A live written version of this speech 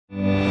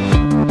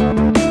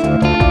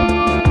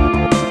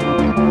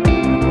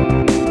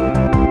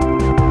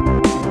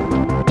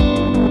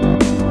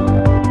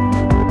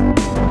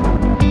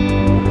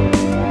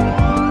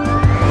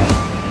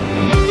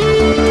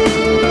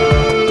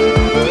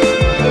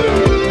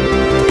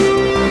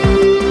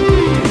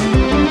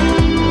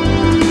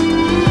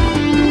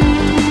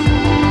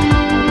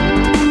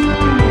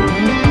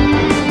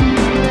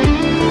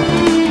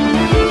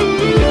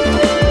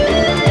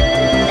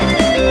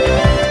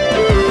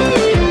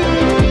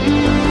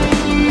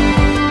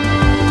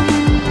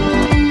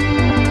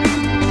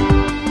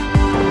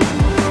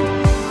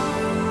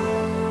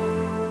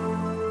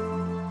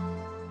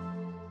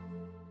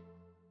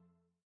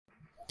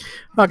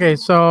Okay,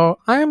 so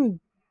I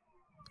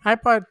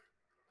bought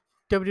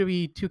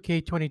WWE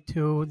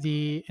 2K22,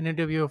 the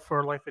NWO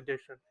for Life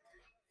edition,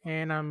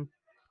 and I'm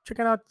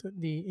checking out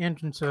the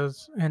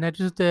entrances, and I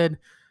just did.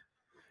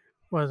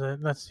 What was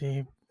it? Let's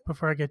see.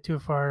 Before I get too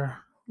far,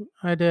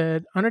 I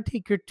did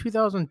Undertaker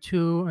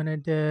 2002, and I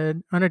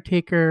did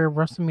Undertaker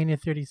WrestleMania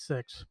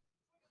 36,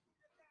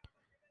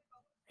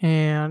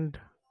 and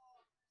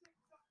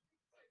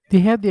they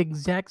had the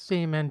exact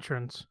same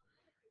entrance.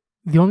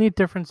 The only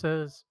difference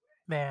is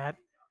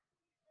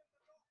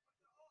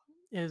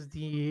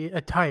the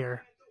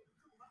attire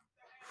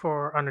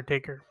for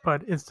Undertaker,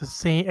 but it's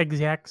the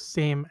exact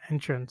same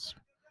entrance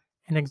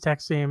and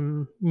exact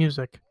same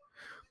music.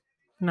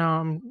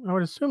 Now, I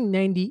would assume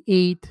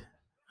 98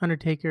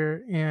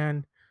 Undertaker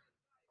and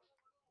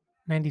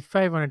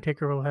 95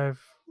 Undertaker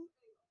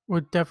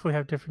would definitely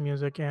have different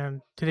music,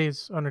 and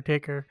today's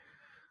Undertaker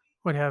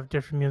would have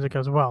different music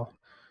as well.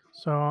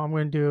 So I'm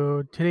going to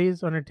do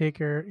today's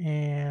Undertaker,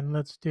 and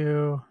let's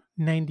do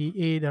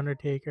 98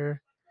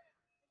 Undertaker,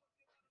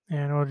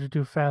 and we'll just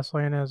do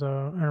Fastlane as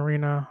an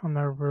arena. I'm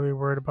not really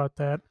worried about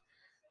that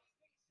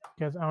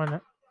because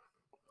I'm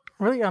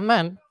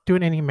not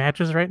doing any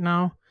matches right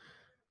now.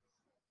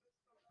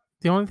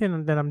 The only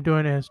thing that I'm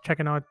doing is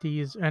checking out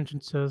these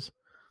entrances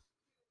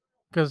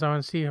because I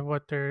want to see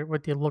what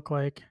they look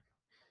like.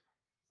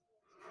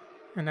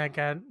 And I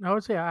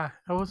would say I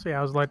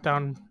was let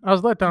down. I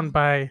was let down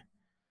by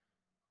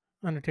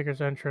Undertaker's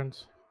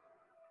entrance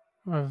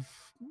of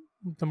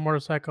the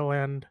motorcycle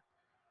and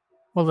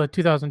the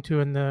 2002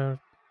 and the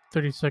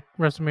 36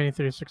 WrestleMania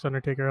 36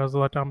 Undertaker. I was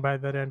let down by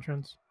that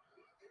entrance,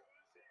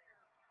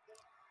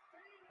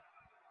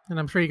 and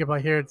I'm sure you can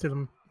probably hear it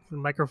through the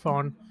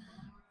microphone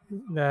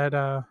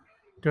that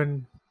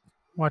doing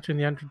watching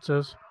the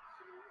entrances.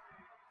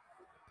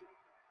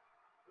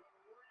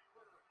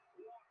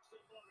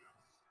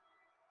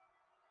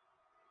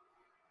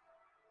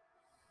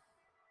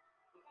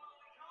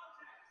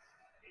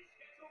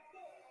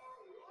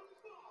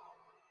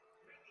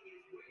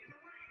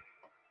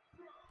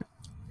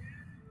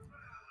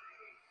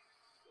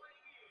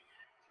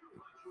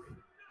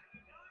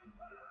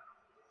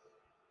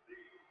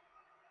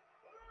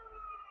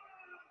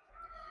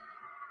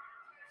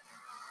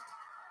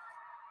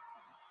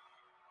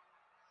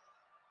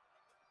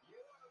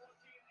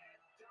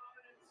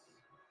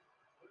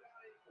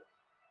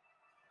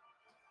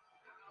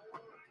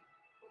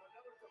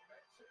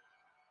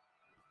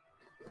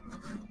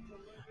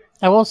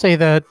 I will say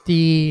that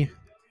the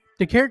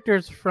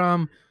characters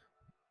from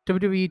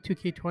WWE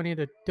 2K20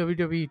 to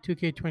WWE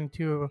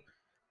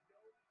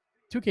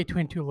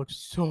 2K22 looks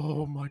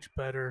so much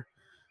better,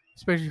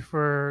 especially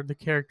for the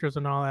characters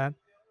and all that.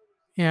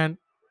 And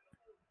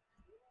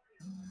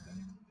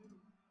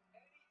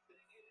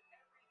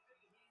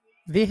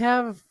they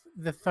have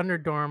the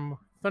Thunderdome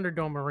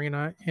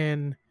Arena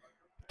in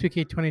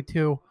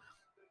 2K22.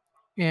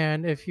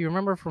 And if you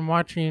remember from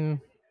watching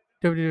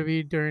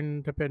WWE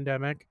during the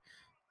pandemic,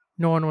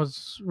 no one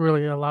was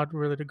really allowed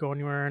really to go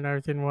anywhere, and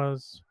everything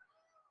was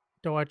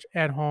to watch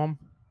at home.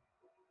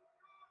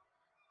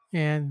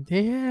 And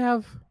they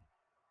have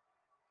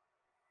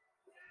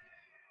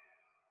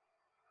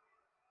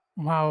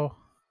wow.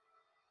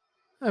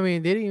 I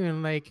mean, they didn't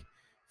even like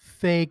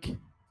fake.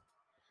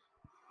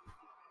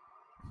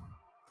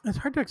 It's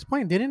hard to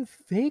explain. They didn't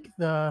fake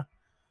the.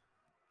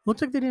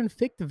 Looks like they didn't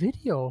fake the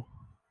video.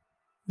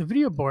 The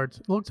video boards.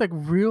 It looks like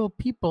real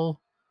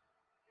people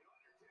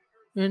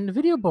in the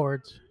video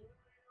boards.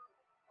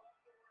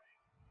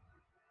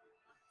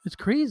 It's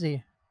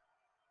crazy.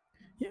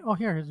 Yeah. Oh,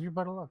 here's your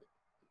bottle. Look.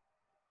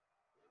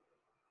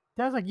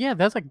 That's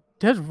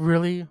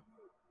really.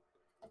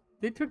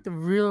 They took the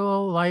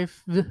real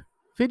life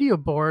video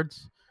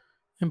boards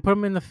and put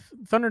them in the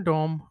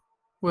Thunderdome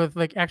with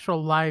like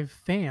actual live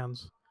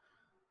fans.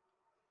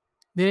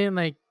 They didn't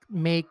like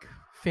make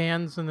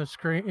fans in the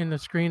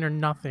screen or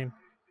nothing.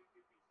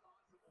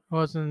 It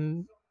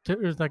wasn't.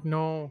 There's like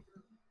no.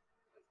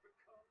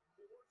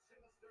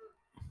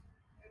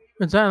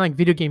 It's not like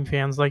video game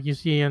fans like you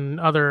see in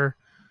like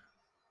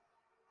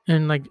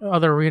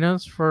other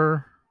arenas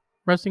for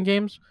wrestling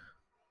games.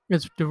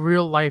 It's the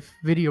real life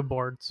video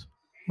boards,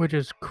 which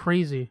is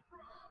crazy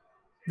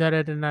that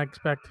I did not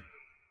expect.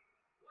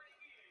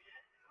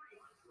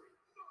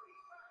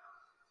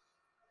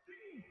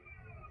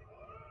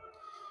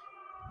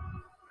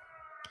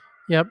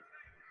 Yep.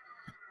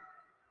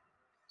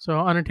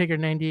 So Undertaker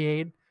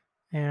 98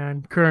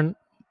 and current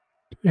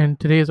and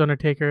today's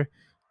Undertaker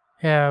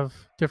have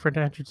different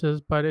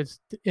entrances, but it's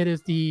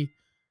the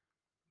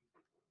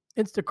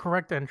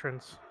correct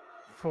entrance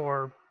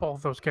for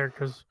both those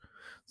characters.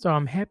 So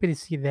I'm happy to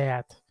see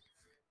that.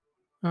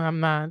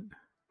 I'm not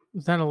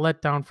it's not a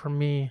letdown for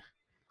me.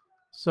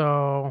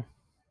 So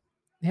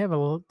they got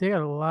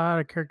a lot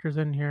of characters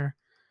in here.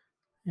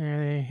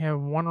 And they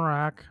have One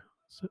Rock,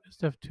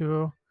 Steph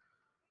 2,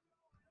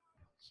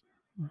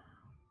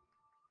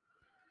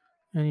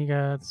 and you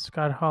got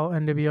Scott Hall,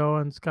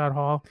 NWO, and Scott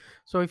Hall.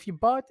 So if you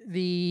bought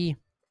the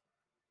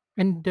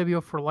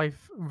NWO for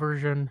Life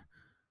version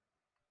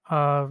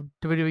of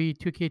WWE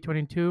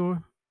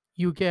 2K22,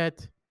 you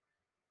get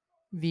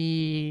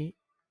the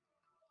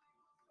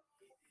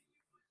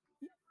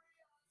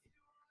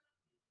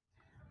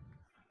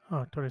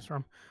Tony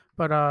Storm,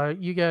 but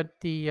you get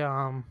the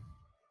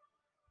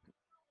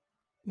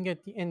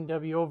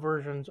NWO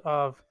versions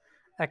of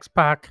X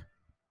Pac,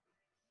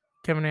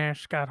 Kevin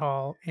Nash, Scott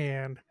Hall,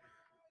 and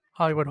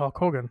Hollywood Hulk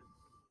Hogan,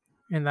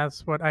 and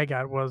that's what I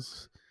got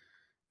was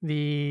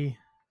the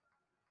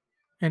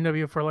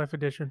NW for Life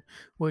edition,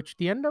 which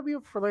the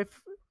NW for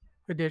Life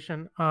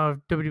edition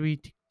of WWE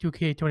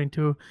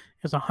 2K22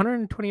 is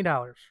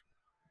 $120.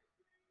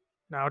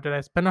 Now, did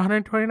I spend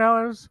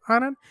 $120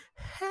 on it?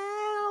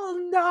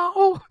 Hell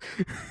no!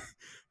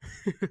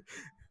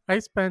 I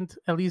spent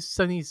at least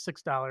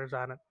 $76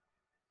 on it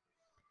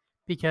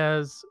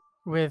because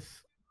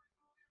with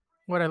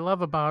what I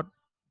love about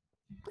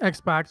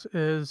Xbox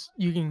is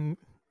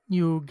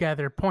you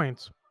gather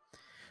points.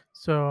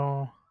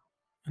 So,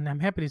 and I'm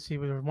happy to see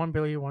there's one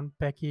Billy, one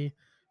Becky,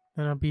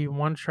 then it'll be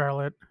one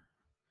Charlotte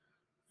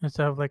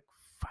instead of like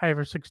 5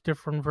 or 6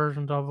 different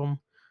versions of them,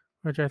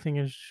 which I think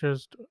is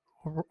just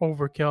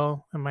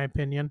overkill in my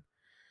opinion.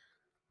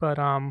 But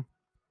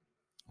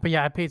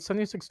yeah, I paid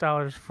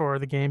 $76 for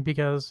the game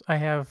because I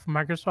have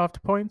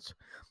Microsoft points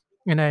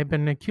and I've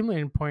been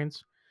accumulating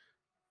points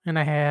and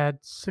I had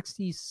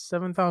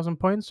 67,000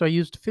 points. So I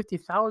used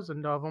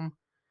 50,000 of them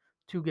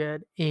to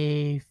get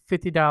a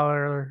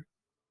 $50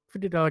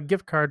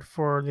 gift card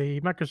for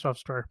the Microsoft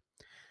store.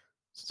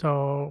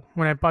 So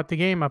when I bought the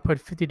game, I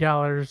put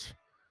 $50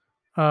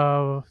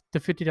 of the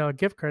 $50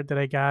 gift card that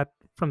I got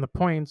from the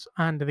points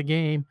onto the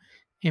game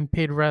and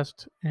paid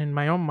rest in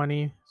my own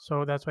money.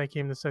 So that's why I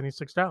came to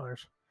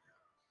 $76.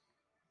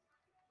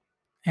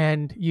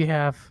 And you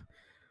have,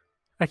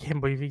 I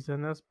can't believe he's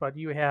in this, but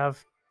you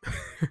have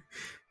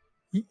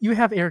you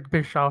have Eric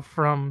Bischoff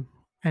from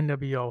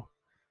NWO.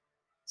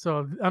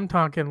 So I'm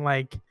talking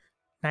like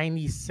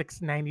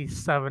 96,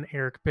 97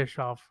 Eric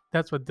Bischoff.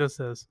 That's what this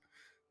is.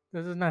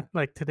 This is not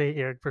like today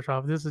Eric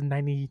Bischoff. This is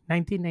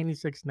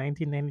 1996,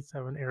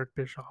 1997 Eric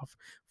Bischoff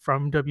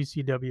from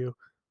WCW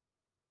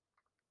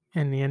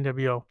and the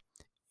NWO.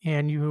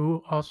 And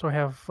you also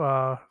have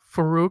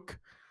Farouk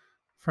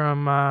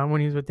from when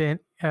he was with the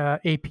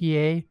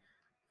APA,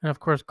 and of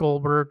course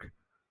Goldberg,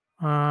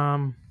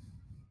 um,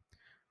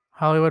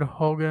 Hollywood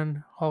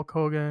Hogan, Hulk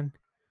Hogan,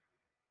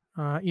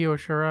 Io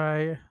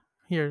Shirai.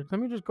 Here, let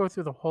me just go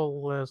through the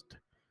whole list.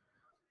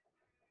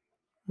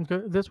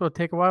 This will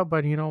take a while,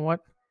 but you know what?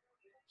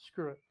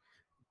 Screw it.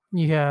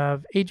 You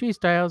have AJ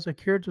Styles,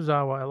 Akira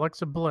Tozawa,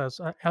 Alexa Bliss,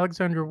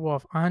 Alexander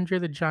Wolf, Andre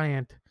the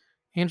Giant,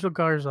 Angel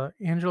Garza,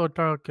 Angelo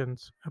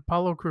Dawkins,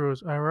 Apollo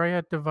Cruz,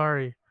 Araya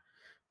Davari,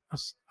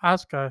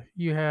 Asuka.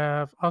 You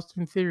have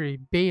Austin Theory,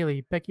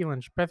 Bailey, Becky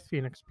Lynch, Beth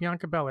Phoenix,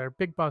 Bianca Belair,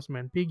 Big Boss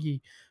Man, Big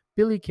E,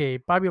 Billy Kay,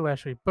 Bobby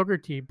Lashley, Booker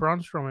T,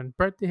 Braun Strowman,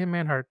 Bret the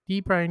Hitman Hart, D.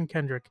 Brian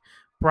Kendrick,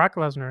 Brock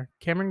Lesnar,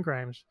 Cameron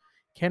Grimes,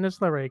 Candice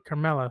LeRae,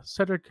 Carmella,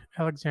 Cedric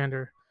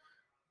Alexander.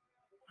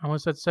 I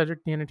almost said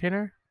Cedric the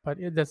Entertainer, but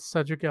that's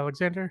Cedric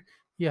Alexander.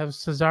 You have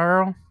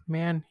Cesaro,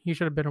 man, he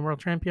should have been a world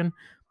champion.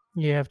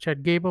 You have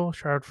Chad Gable,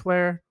 Charlotte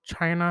Flair,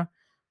 China,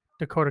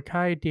 Dakota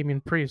Kai,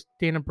 Damian Priest,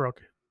 Dana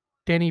Brooke,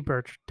 Danny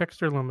Burch,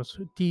 Dexter Lumis,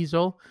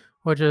 Diesel,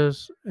 which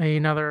is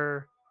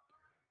another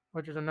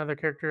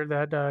character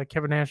that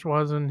Kevin Nash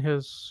was in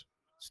his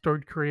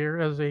storied career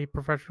as a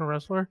professional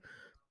wrestler.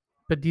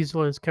 But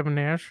Diesel is Kevin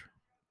Nash,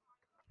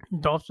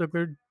 Dolph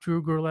Ziggler,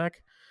 Drew Gulak,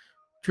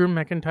 Drew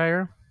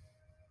McIntyre.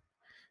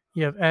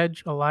 You have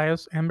Edge,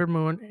 Elias, Ember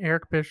Moon,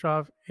 Eric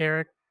Bischoff,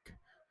 Eric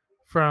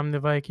from the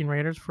Viking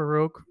Raiders,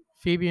 Farouk,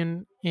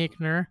 Fabian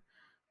Aichner.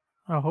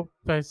 I hope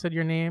I said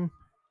your name,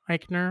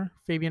 Eichner,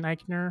 Fabian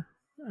Eichner.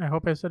 I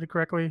hope I said it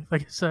correctly.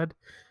 Like I said,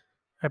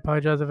 I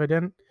apologize if I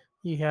didn't.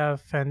 You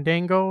have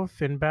Fandango,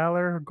 Finn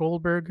Balor,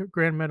 Goldberg,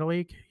 Grand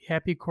Metalik,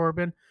 Happy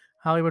Corbin,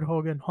 Hollywood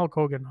Hogan, Hulk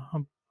Hogan,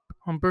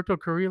 Humberto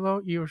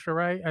Carrillo, Io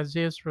Shirai,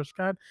 Isaiah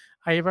Scott,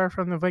 Ivar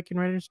from the Viking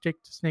Raiders,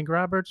 Jake the Snake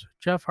Roberts,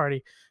 Jeff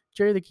Hardy,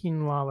 Jerry the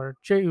King Lawler,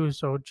 Jey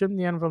Uso, Jim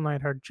the Anvil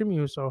Neidhart, Jimmy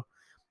Uso,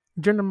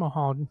 Jinder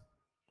Mahal,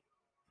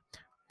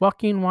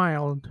 Joaquin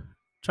Wild,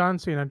 John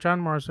Cena, John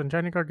Morrison,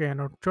 Johnny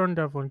Gargano, Jordan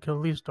Devlin,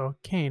 Kalisto,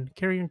 Kane,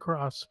 Karrion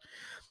Kross,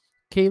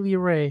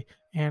 Kaylee Ray,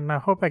 and I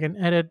hope I can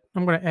edit.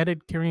 I'm going to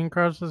edit Karrion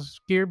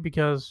Kross's gear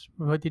because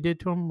what they did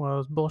to him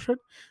was bullshit.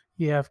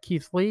 You have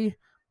Keith Lee,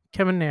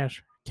 Kevin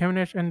Nash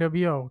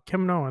NWO,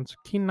 Kevin Owens,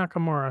 Keen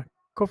Nakamura,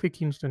 Kofi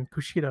Kingston,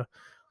 Kushida,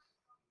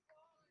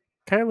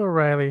 Kyle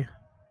O'Reilly,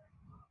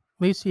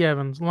 Lacey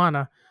Evans,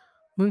 Lana,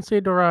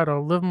 Lindsay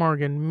Dorado, Liv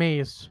Morgan,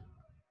 Mace,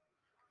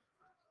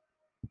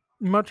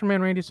 Macho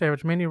Man Randy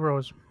Savage, Mandy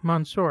Rose,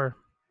 Mansoor,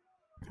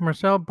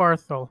 Marcel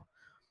Barthel,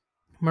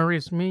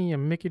 Maurice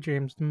Minium, Mickey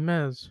James, The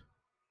Miz,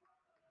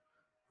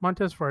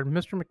 Montez Ford,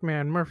 Mr.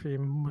 McMahon, Murphy,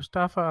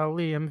 Mustafa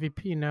Ali,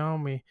 MVP,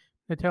 Naomi,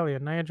 Natalia,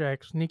 Nia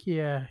Jax, Nikki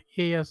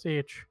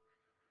ASH,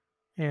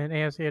 and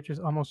ASH is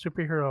almost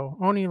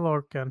superhero, Oni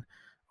Lorcan,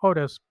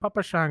 Otis,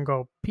 Papa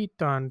Shango, Pete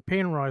Dunne,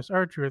 Payne Royce,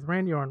 R-Truth,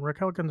 Randy Orton,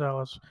 Raquel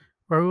Gonzalez,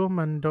 Raul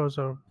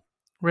Mendoza,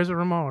 Razor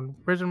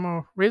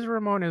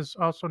Ramon is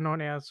also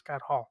known as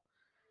Scott Hall.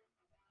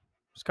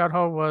 Scott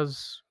Hall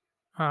was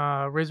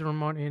Razor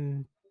Ramon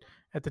in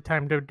at the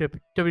time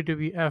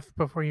WWF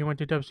before he went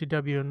to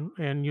WCW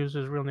and used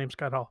his real name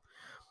Scott Hall.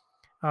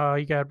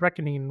 You got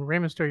Reckoning, Rey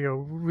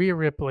Mysterio, Rhea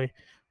Ripley,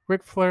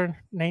 Ric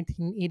Flair,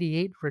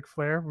 1988, Ric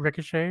Flair,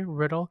 Ricochet,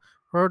 Riddle,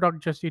 Road Dogg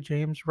Jesse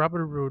James,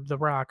 Robert Roode, The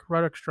Rock,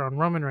 Roderick Strong,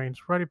 Roman Reigns,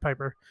 Roddy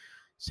Piper,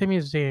 Sami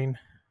Zayn,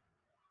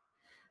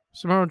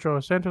 Samoa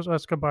Joe, Santos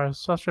Escobar,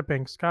 Sasha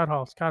Banks, Scott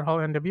Hall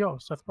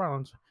NWO, Seth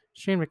Rollins,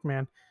 Shane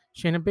McMahon,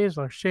 Shayna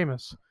Baszler,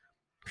 Sheamus,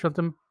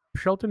 Shelton,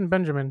 Shelton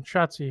Benjamin,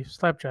 Shotzi,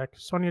 Slapjack,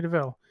 Sonya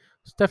Deville,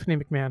 Stephanie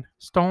McMahon,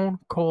 Stone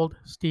Cold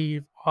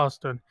Steve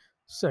Austin,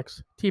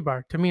 Six,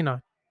 T-Bar,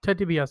 Tamina, Ted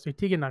DiBiase,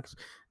 Tegan Knox,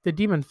 The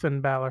Demon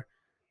Finn Balor,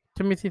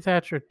 Timothy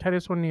Thatcher,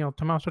 Titus O'Neil,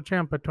 Tommaso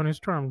Ciampa, Tony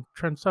Storm,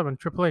 Trent Seven,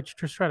 Triple H,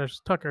 Trish Stratus,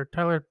 Tucker,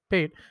 Tyler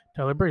Bate,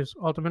 Tyler Breeze,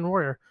 Ultimate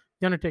Warrior,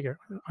 The Undertaker,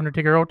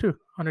 Undertaker 02,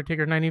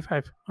 Undertaker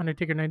 95,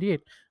 Undertaker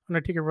 98,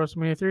 Undertaker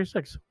WrestleMania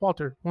 36,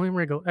 Walter, William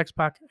Regal,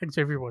 X-Pac,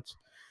 Xavier Woods.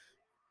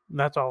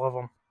 That's all of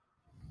them.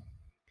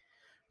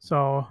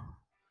 So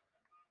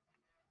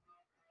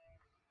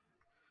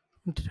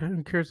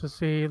I'm curious to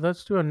see.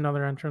 Let's do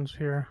another entrance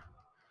here.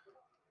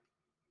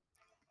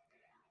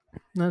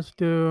 Let's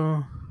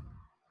do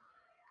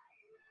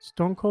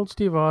Stone Cold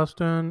Steve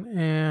Austin,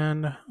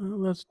 and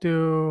let's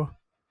do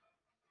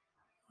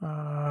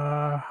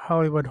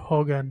Hollywood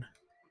Hogan.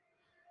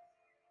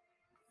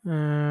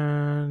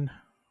 And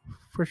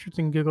for shits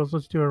and giggles,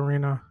 let's do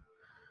Arena.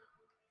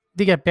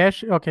 They got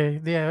Bash.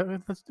 Okay, yeah.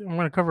 I'm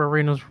gonna cover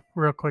arenas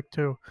real quick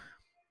too.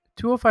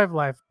 205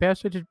 Live,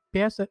 Bash at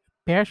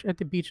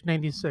the Beach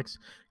 96,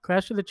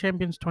 Clash of the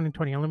Champions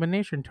 2020,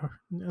 Elimination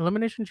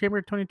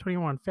Chamber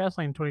 2021,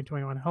 Fastlane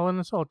 2021, Hell in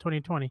a Cell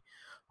 2020,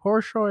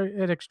 Horror Show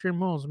at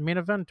Extreme Rules, Main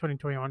Event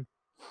 2021.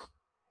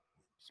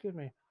 Excuse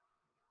me.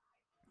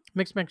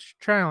 Mixed Match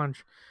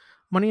Challenge,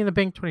 Money in the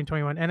Bank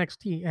 2021,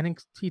 NXT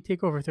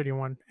Takeover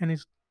 31,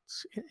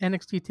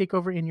 NXT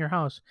Takeover in Your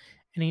House,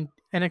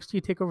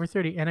 NXT Takeover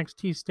 30,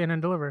 NXT Stand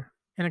and Deliver,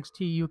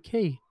 NXT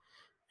UK,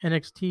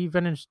 NXT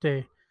Vengeance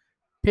Day,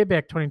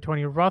 Payback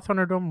 2020, Raw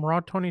Thunderdome, Raw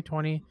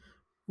 2020,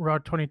 Raw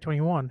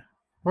 2021,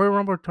 Royal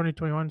Rumble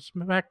 2021,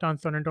 SmackDown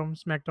Thunderdome,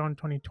 SmackDown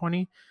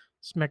 2020,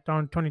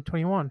 SmackDown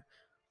 2021.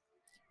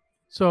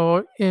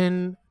 So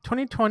in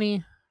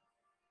 2020,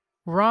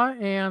 Raw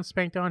and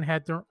SmackDown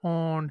had their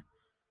own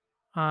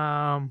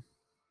arena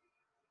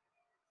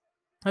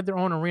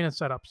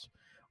setups,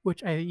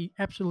 which I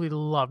absolutely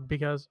loved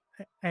because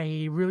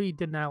I really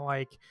did not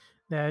like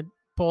that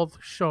both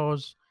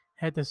shows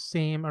had the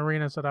same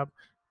arena setup.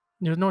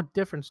 There's no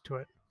difference to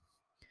it.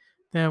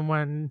 Then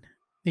when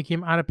they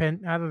came out of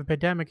the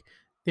pandemic,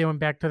 they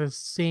went back to the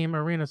same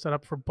arena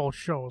setup for both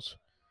shows,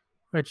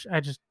 which I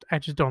just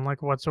don't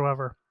like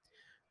whatsoever.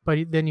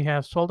 But then you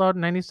have Sold Out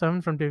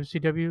 97 from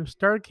WCW,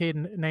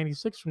 Starrcade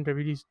 96 from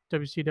WCW,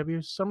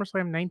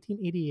 SummerSlam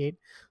 1988,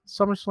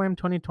 SummerSlam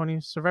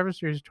 2020, Survivor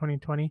Series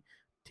 2020,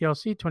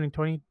 TLC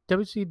 2020,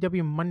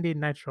 WCW Monday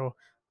Nitro.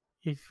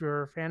 If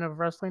you're a fan of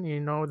wrestling and you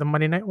know the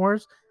Monday Night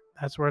Wars,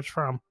 that's where it's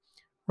from.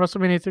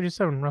 WrestleMania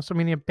 37,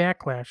 WrestleMania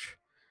Backlash.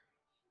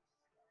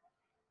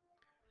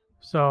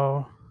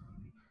 So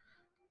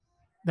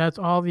that's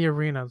all the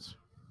arenas.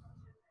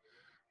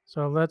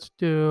 So let's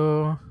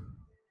do,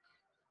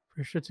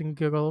 for shits and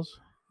giggles,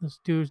 let's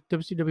do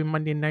WCW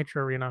Monday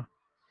Nitro Arena.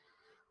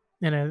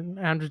 And then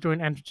I'm just doing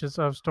entrances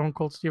of Stone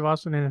Cold Steve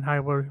Austin and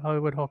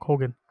Hollywood Hulk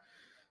Hogan.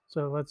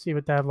 So let's see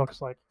what that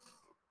looks like.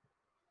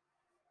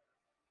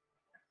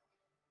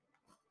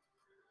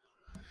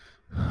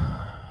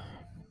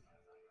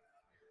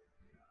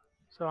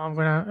 So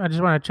I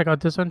just want to check out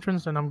this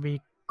entrance, and I'm gonna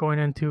be going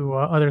into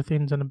other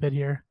things in a bit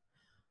here.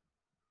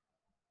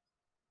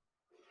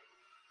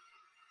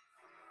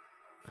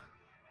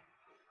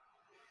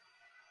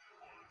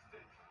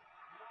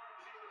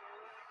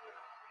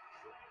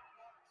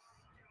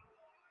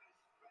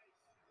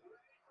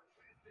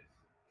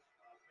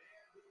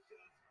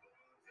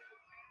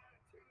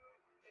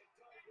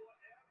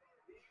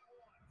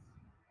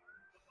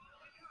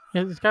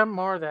 It's got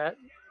more of that.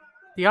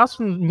 The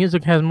Austin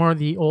music has more of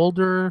the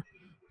older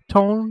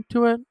tone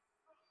to it,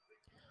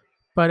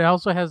 but it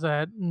also has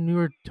that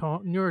newer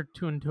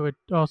tune to it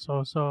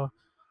also. So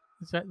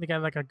they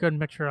got like a good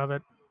mixture of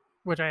it,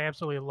 which I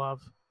absolutely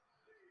love.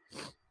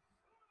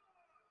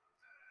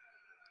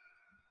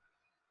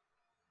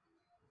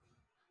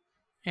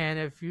 And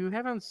if you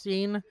haven't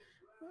seen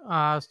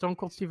Stone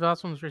Cold Steve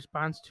Austin's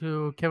response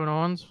to Kevin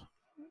Owens,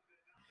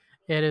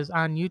 it is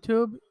on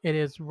YouTube. It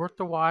is worth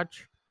the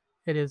watch.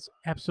 It is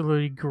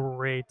absolutely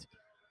great.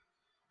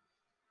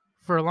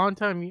 For a long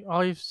time,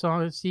 all you saw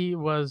to see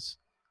was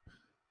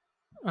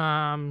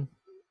Stone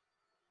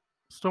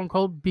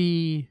Cold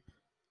be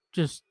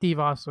just Steve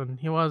Austin.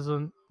 He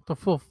wasn't the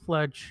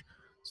full-fledged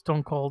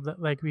Stone Cold that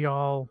like we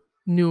all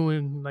knew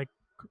and like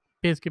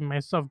basically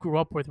myself grew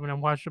up with when I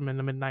watched him in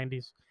the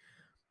mid-90s.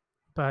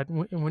 But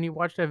when you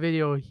watch that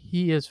video,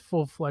 he is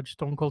full-fledged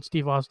Stone Cold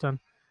Steve Austin.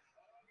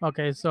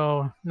 Okay,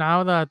 so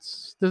now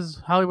this is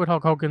Hollywood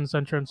Hulk Hogan's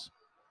entrance.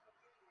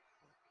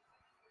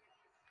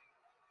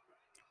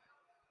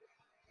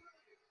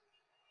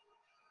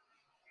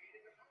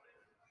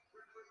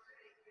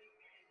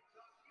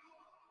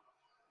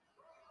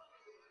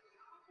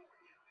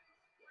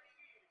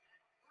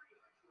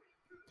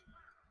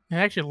 It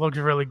actually looks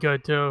really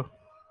good too.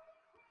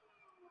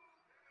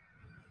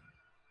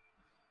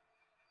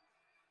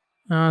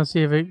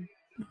 See if it.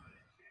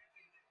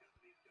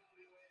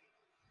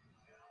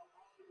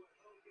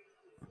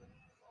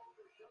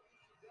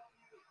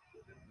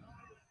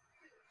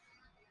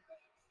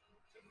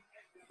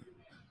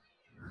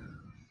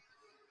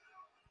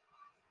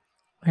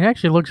 It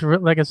actually looks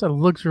like I said, it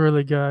looks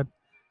really good.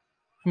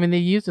 I mean, they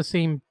used the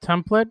same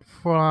template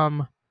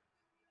from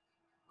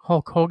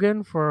Hulk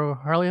Hogan for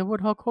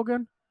Hollywood Hulk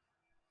Hogan,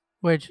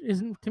 which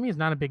isn't to me is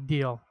not a big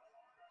deal.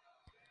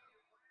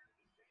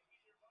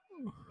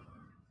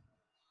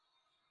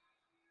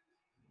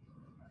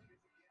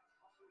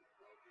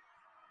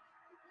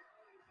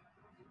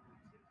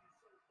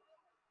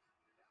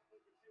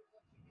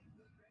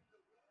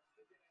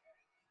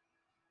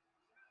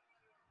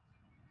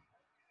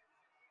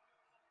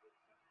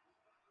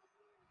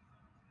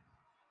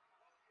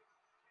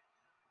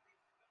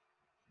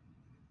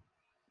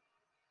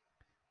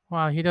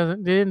 Wow, he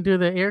doesn't. They didn't do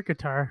the air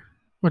guitar,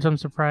 which I'm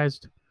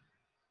surprised.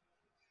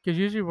 Because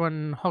usually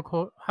when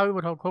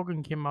Hollywood Hulk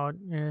Hogan came out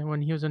and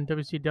when he was in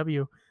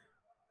WCW,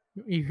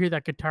 you hear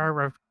that guitar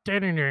riff,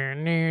 and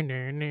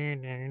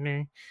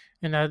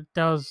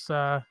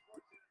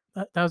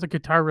that was a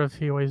guitar riff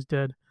he always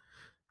did.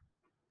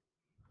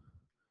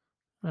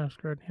 That's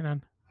good. Hang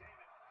on.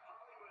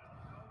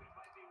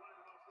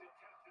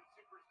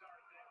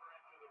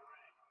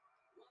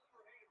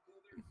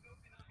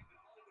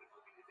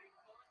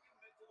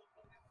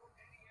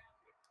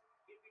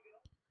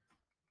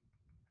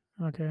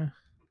 Okay,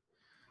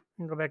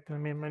 I'll go back to the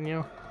main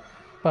menu.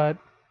 But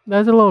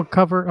that's a little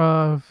cover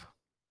of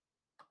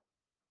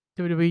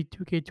WWE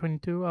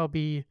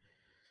 2K22.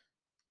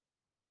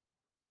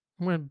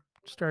 I'm gonna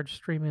start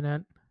streaming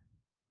it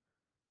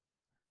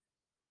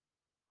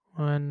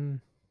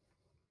on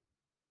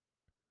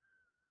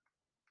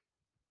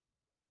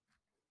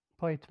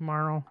probably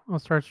tomorrow. I'll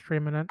start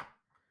streaming it.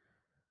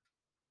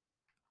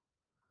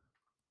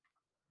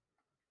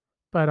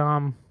 But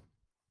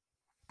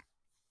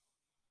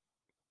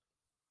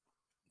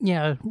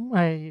yeah,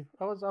 I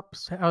was up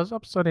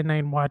Sunday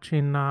night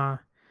watching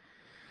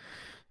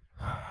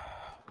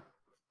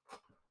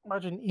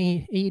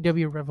watching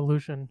AEW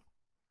Revolution.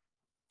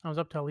 I was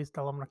up till at least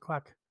 11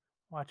 o'clock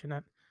watching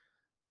it.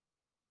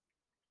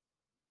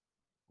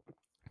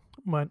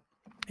 But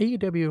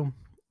AEW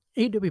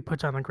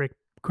puts on a great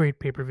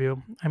pay per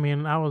view. I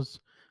mean, I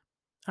was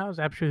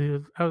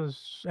absolutely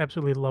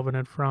loving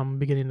it from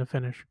beginning to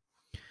finish.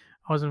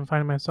 I wasn't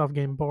finding myself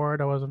getting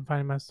bored. I wasn't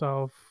finding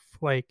myself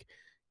like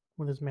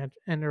when this match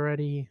ended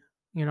already.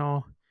 You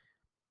know,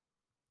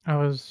 I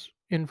was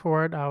in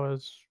for it.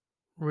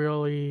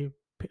 Really,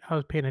 I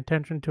was paying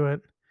attention to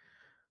it.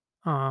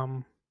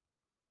 Um,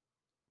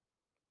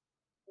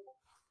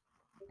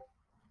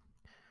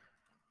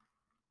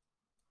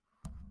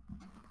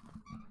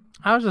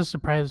 I was just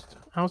surprised.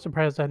 I was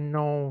surprised that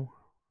no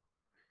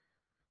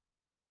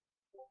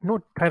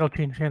title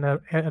change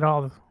at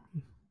all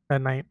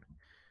that night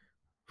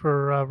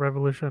for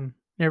Revolution.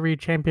 Every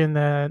champion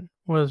that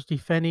was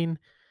defending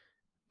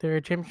their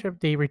championship,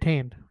 they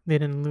retained. They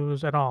didn't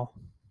lose at all.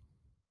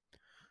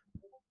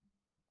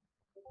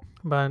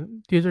 But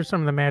these are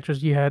some of the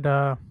matches you had.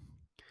 On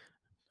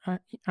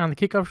the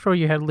kickoff show,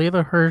 you had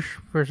Layla Hirsch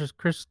versus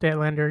Chris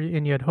Statlander,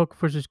 and you had Hook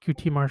versus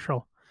QT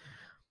Marshall.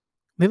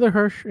 Layla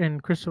Hirsch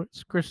and Chris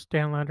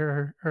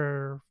Statlander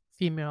are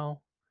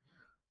female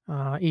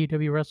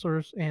AEW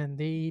wrestlers, and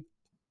they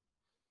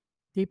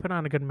put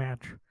on a good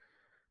match.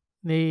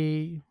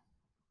 It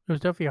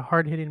was definitely a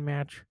hard hitting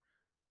match.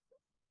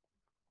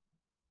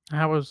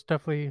 I was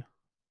definitely,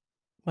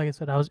 like I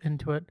said, I was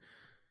into it.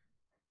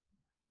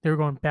 They were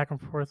going back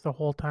and forth the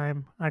whole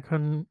time. I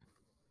couldn't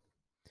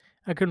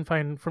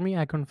find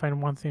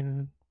one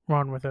thing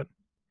wrong with it.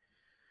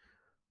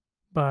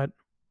 But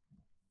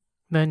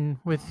then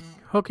with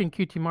Hook and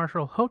QT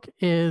Marshall,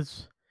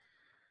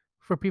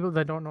 for people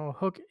that don't know,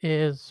 Hook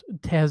is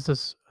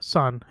Taz's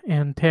son,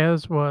 and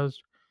Taz was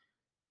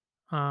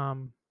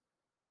um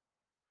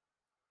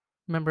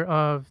member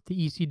of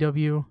the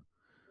ECW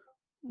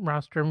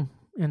roster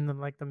in the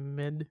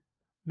mid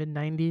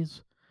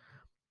 '90s.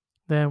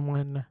 Then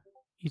when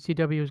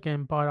ECW was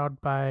getting bought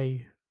out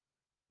by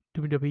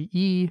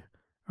WWE,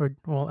 or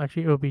well,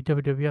 actually it would be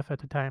WWF at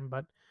the time,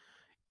 but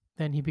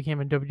then he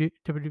became a WWE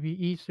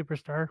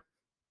superstar.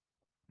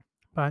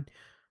 But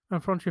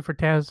unfortunately for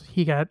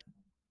Taz,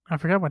 I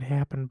forgot what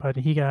happened, but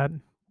he got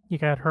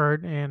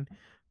hurt and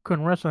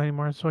couldn't wrestle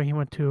anymore, so he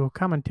went to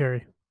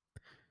commentary.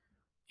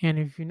 And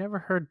if you never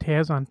heard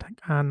Taz on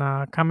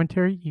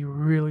commentary, you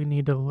really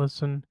need to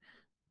listen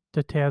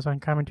to Taz on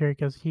commentary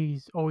because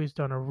he's always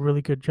done a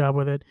really good job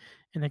with it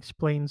and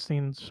explains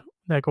things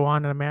that go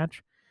on in a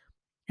match.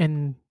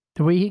 And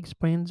the way he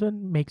explains it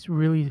makes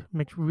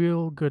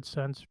real good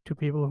sense to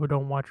people who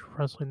don't watch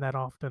wrestling that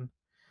often.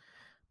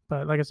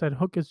 But like I said,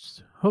 Hook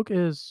is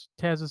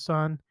Taz's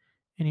son,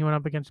 and he went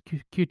up against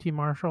QT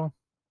Marshall.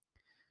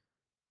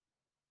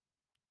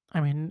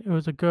 I mean, it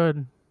was a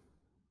good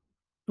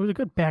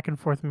back and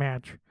forth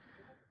match.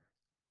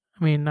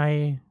 I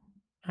mean,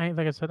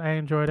 like I said, I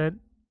enjoyed it.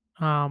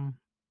 Um,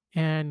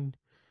 and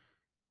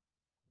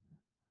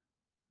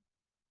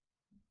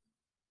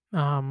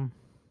um,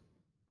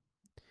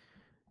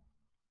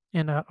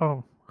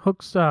 oh,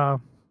 Hook's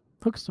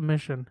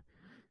submission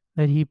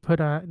that he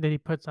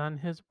puts on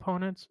his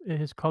opponents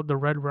is called the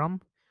Red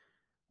Rum,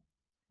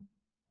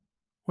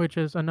 which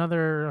is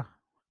another.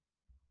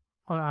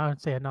 Well, I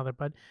would say another,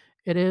 but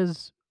it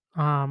is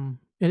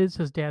it is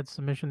his dad's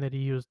submission that he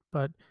used.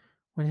 But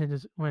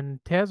when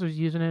Taz was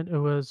using it, it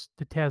was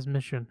the Taz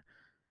mission.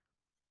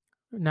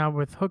 Now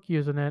with Hook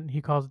using it,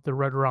 he calls it the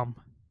Red Rum.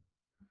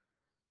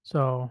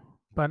 So,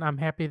 but I'm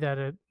happy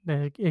that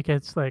it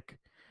gets like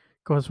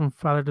goes from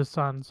father to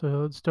son,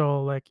 so it's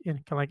still like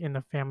in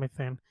the family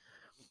thing.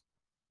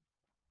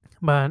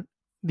 But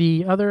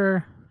the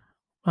other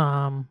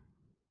um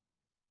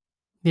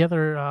the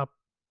other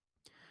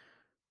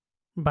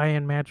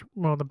buy-in match,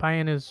 well, the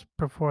buy-in is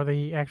before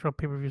the actual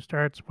pay-per-view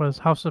starts, was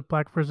House of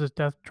Black versus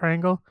Death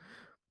Triangle.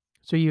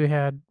 So you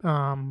had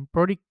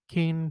Brody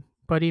King,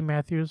 Buddy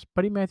Matthews.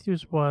 Buddy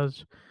Matthews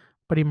was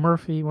Buddy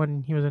Murphy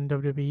when he was in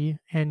WWE,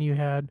 and you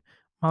had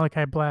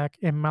Malachi Black,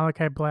 and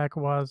Malachi Black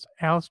was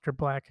Aleister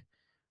Black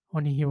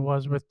when he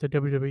was with the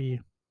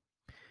WWE.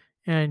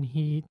 And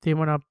they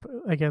went up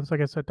against, like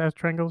I said, Death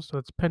Triangle. So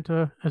it's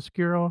Penta,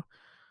 Escuro,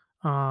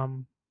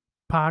 um,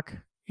 Pac,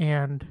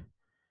 and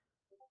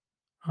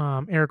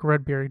Eric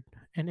Redbeard.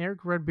 And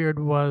Eric Redbeard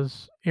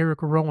was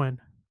Eric Rowan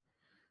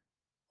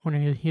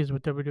when he's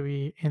with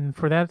WWE. And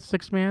for that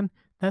 6 man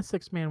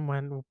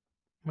went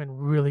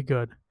really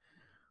good.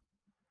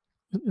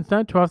 It's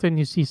not too often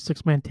you see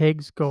 6 man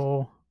tags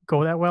go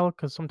that well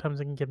because sometimes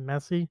it can get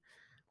messy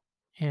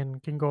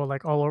and can go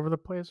like all over the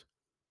place.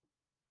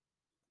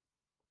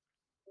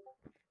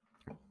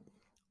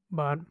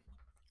 But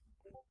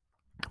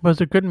it was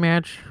a good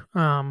match.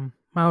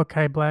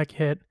 Malachi Black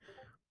hit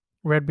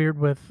Redbeard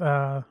with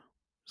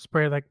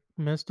spray like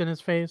mist in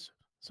his face,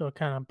 so it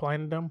kind of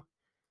blinded him.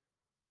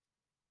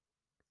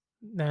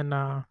 Then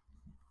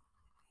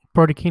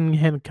Brody King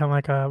hit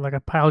kind of like a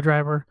pile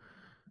driver,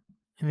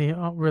 and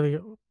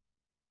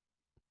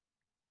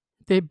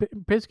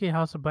basically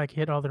House of Black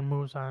hit all their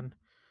moves on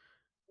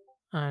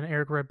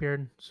Eric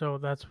Redbeard, so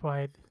that's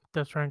why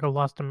Death Triangle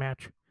lost the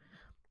match.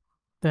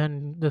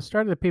 Then the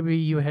start of the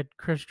PB, you had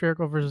Chris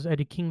Jericho versus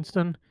Eddie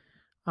Kingston.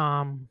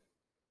 Um,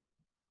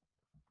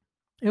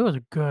 it was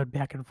a good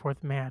back and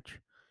forth match.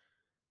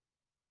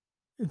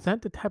 It's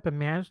not the type of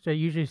match that I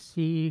usually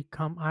see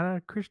come out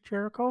of Chris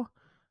Jericho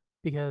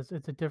because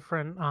it's a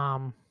different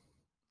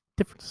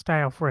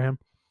style for him,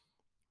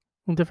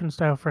 different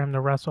style for him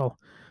to wrestle.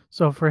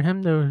 So for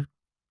him to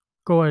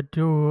go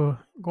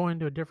into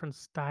a different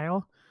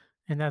style,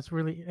 and that's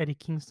really Eddie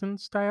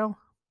Kingston's style.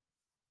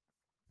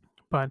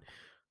 But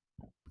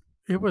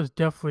it was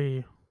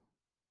definitely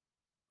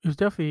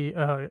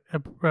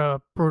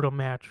a brutal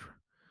match,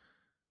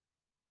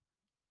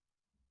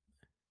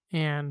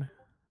 and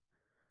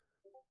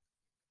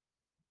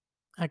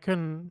I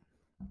couldn't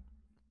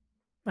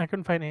I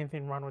couldn't find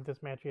anything wrong with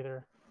this match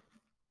either.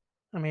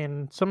 I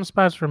mean, some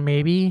spots were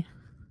maybe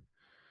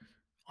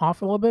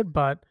off a little bit,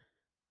 but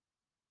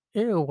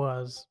it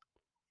was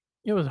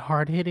it was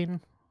hard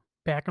hitting,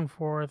 back and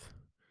forth.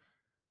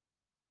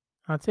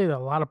 I'd say that a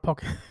lot of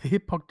they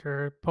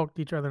poked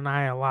each other in the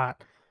eye a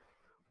lot,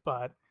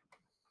 but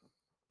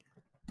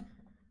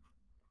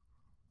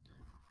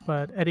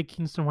Eddie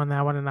Kingston won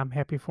that one, and I'm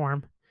happy for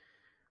him.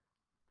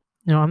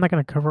 I'm not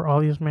gonna cover all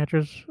these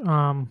matches.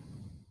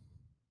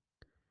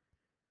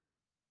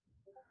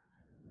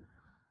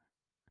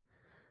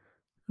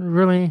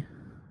 Really,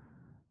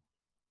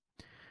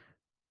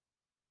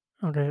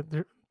 okay.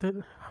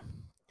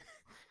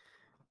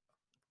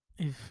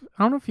 If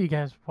I don't know if you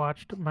guys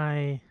watched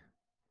my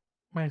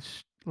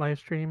live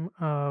stream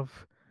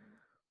of,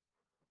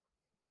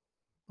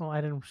 well,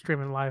 I didn't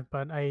stream it live,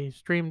 but I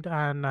streamed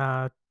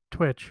on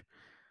Twitch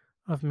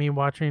of me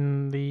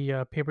watching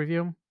the pay per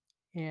view,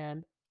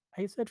 and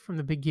I said from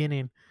the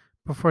beginning,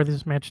 before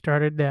this match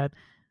started, that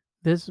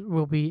this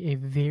will be a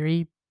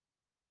very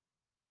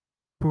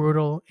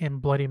brutal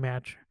and bloody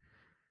match.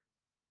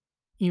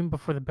 Even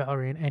before the bell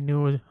rang, I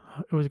knew it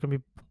was going to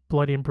be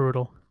bloody and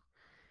brutal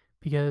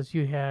because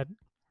you had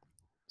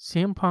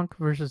CM Punk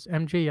versus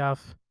MJF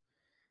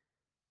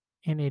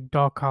in a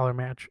dog collar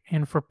match.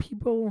 And for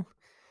people,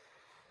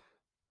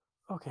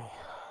 okay,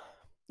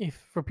 if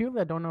for people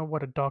that don't know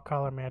what a dog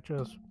collar match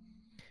is,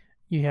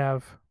 you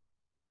have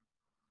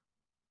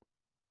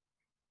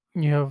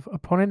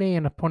opponent A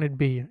and opponent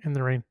B in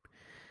the ring,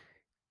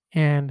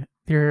 and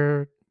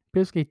they're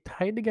basically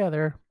tied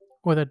together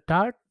with a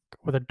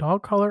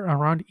dog collar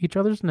around each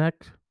other's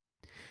neck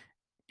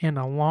and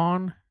a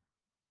long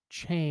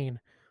chain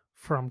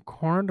from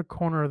corner to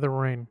corner of the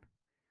ring.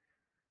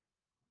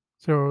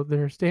 So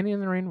they're standing in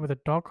the ring with a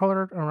dog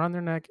collar around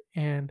their neck,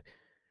 and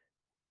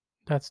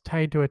that's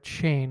tied to a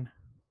chain.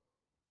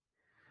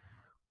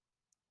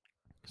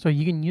 So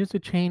you can use the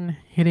chain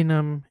hitting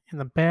them in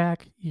the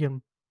back.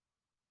 You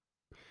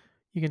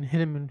can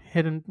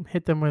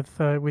hit them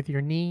with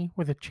your knee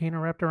with a chain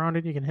wrapped around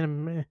it. You can hit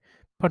them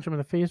punch him in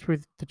the face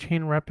with the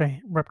chain wrapped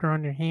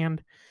around your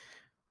hand.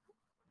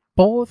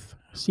 Both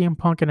CM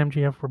Punk and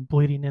MJF were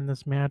bleeding in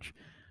this match.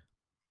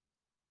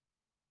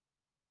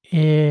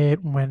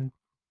 It went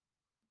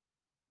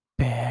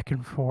back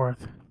and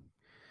forth,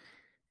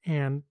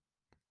 and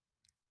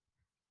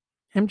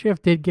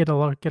MJF did get a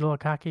little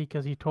cocky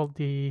because he told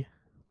the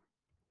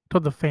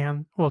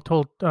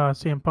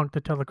CM Punk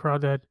to tell the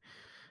crowd that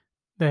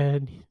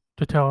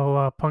to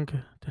tell Punk.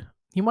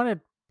 He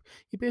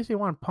basically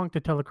wanted Punk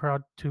to tell the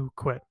crowd to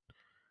quit,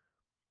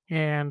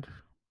 and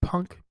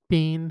Punk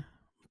being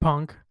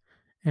Punk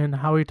and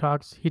how he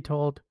talks, he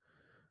told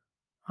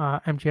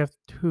MJF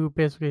to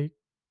basically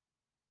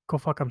go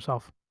fuck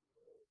himself.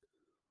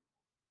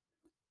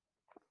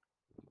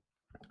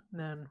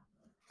 Then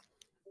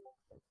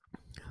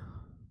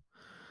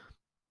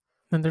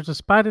there's a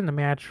spot in the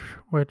match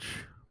which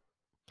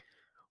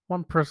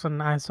one person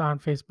I saw on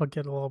Facebook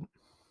get a little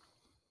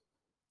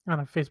on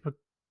a Facebook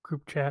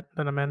group chat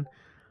that I'm in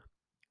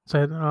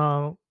said,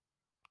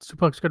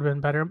 suplex could have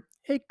been better.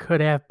 It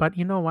could have, but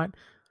you know what?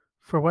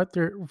 For what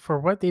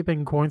they've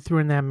been going through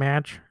in that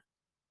match,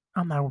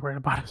 I'm not worried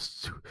about I'm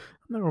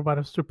not worried about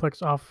a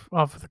suplex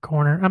off the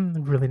corner.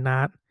 I'm really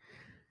not.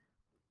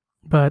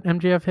 But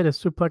MJF hit a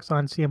suplex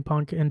on CM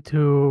Punk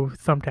into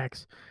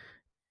thumbtacks.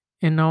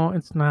 And no,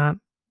 it's not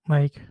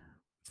like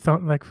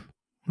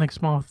like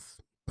small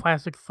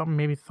plastic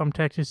maybe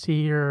thumbtacks you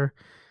see or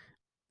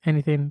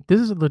anything.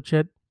 This is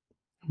legit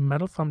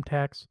metal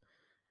thumbtacks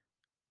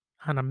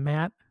on a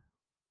mat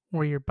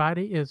where your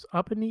body is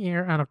up in the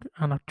air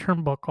on a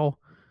turnbuckle,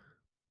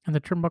 and the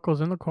turnbuckle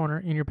is in the corner,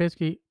 and you're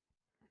basically,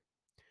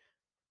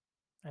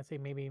 I'd say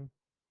maybe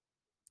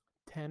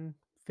 10,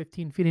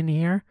 15 feet in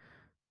the air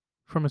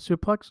from a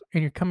suplex,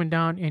 and you're coming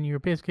down, and you're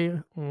basically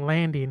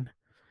landing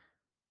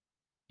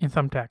in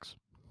thumbtacks.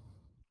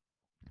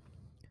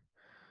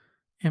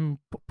 And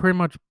pretty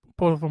much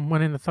both of them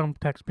went into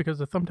thumbtacks because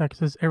the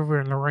thumbtacks is everywhere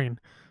in the ring.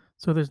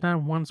 So there's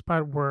not one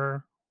spot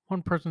where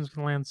one person's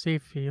going to land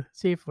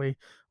safely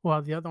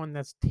while the other one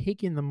that's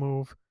taking the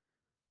move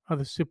of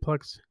the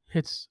suplex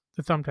hits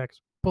the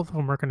thumbtacks. Both of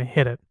them are going to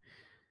hit it.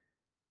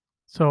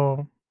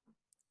 So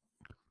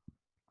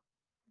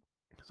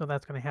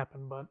that's going to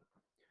happen. But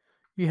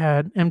you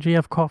had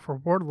MJF call for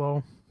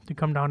Wardlow to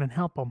come down and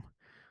help him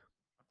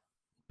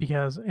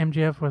because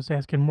MJF was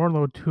asking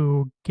Wardlow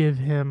to give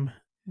him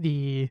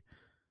the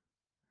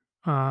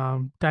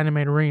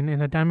dynamite ring,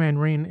 and a dynamite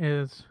ring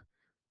is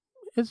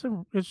it's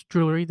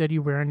jewelry that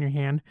you wear on your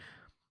hand,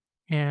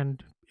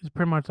 and it's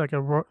pretty much like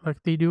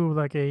they do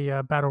like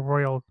a battle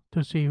royal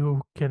to see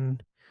who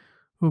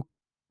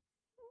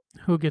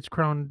gets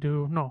crowned. They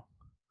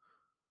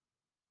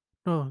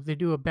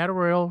do a battle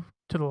royal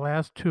to the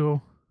last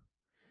two,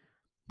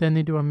 then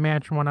they do a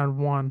match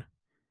 1-on-1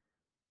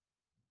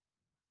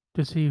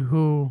 to see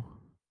who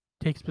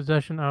takes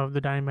possession of the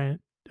dynamite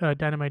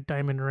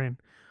diamond ring.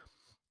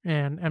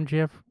 And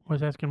MJF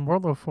was asking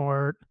Wardlow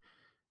for it.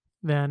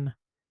 Then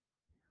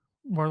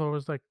Wardlow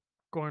was like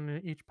going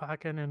in each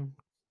pocket and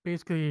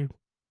basically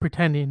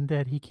pretending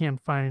that he can't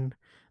find,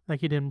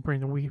 like he didn't bring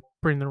the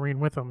ring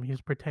with him.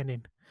 He's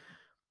pretending,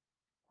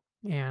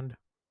 and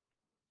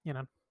you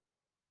know,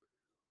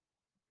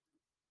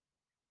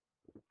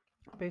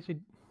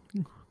 basically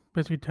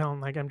telling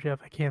like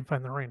MJF, I can't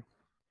find the ring.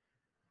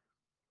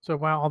 So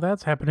while all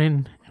that's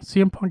happening,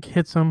 CM Punk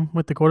hits him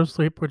with the go to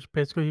sleep, which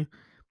basically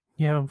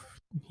you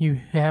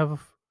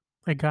have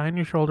a guy on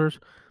your shoulders,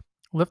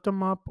 lift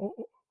him up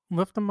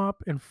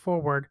and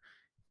forward,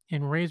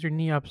 and raise your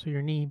knee up so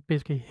your knee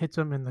basically hits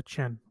him in the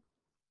chin.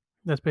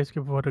 That's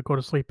basically what a go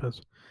to sleep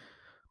is.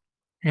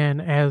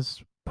 And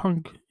as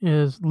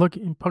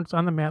Punk's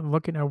on the mat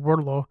looking at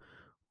Wardlow.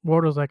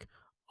 Wardlow's like,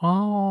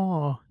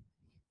 oh,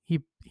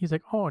 he's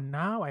like, oh,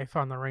 now I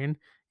found the ring.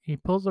 He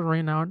pulls the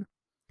ring out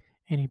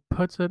and he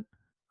puts it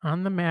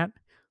on the mat,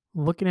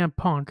 looking at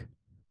Punk.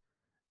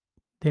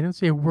 They didn't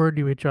say a word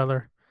to each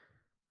other,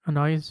 and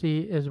all you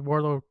see is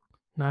Wardlow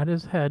nod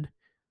his head,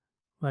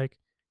 like,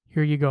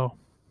 here you go.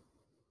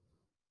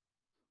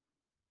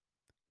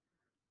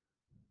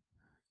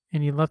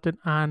 And he left it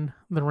on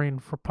the ring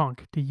for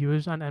Punk to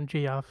use on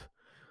MJF,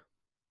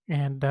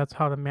 and that's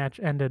how the match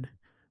ended.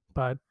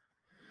 But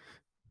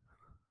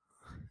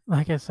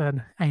like I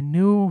said, I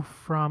knew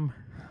from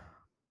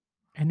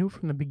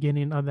the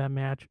beginning of that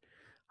match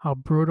how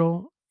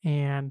brutal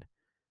and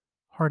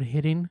hard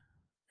hitting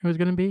it was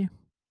going to be,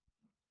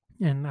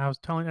 and I was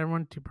telling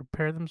everyone to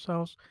prepare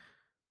themselves.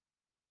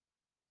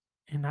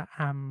 And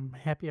I'm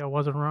happy I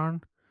wasn't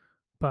wrong,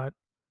 but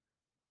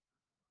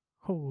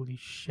holy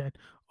shit!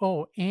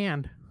 Oh,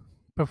 and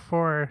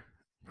before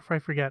I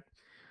forget,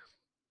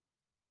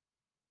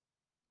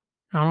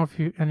 I don't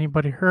know if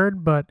anybody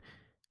heard, but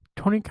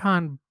Tony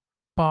Khan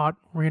bought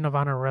Ring of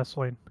Honor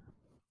Wrestling,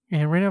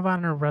 and Ring of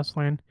Honor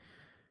Wrestling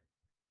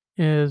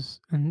was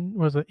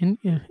an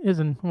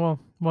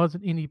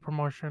indie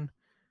promotion.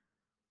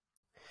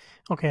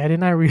 Okay, I did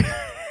not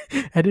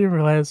I didn't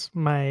realize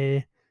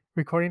my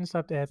recording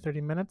stopped at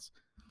 30 minutes,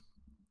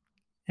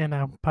 and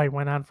I probably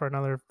went on for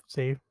another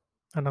say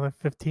another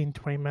 15,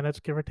 20 minutes,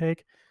 give or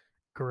take.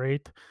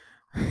 Great.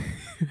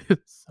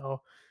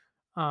 So,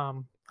 I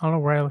don't know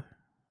where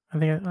I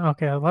think,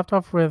 okay, I left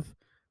off with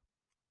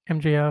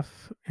MJF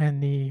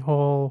and the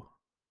whole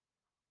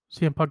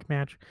CM Punk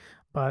match,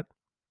 but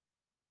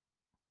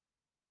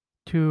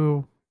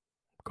to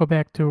go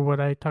back to what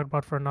I talked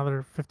about for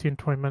another 15,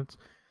 20 minutes,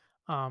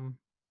 um,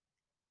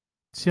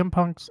 CM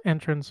Punk's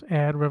entrance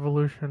at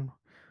Revolution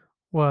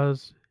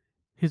was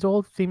his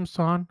old theme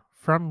song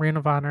from Ring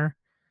of Honor,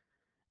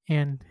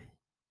 and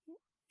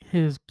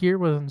his gear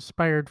was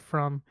inspired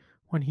from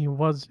when he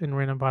was in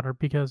Ring of Honor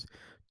because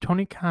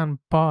Tony Khan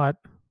bought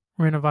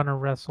Ring of Honor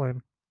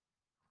Wrestling.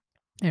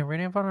 And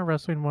Ring of Honor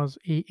Wrestling was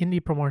a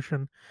indie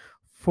promotion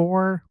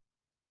for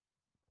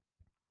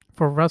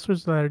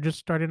wrestlers that are just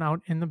starting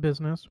out in the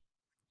business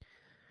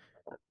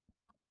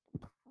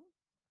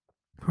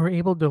who are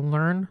able to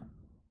learn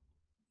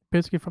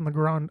basically from the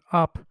ground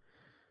up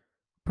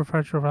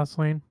professional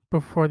wrestling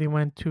before they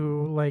went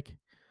to like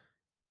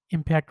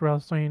Impact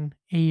Wrestling,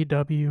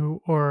 AEW,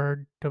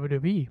 or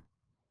WWE.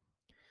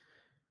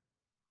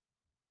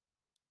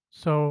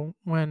 So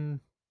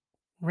when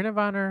Ring of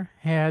Honor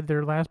had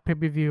their last pay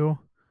per view,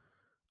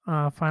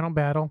 Final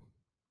Battle,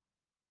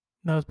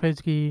 that was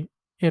basically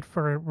it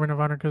for Ring of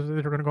Honor because they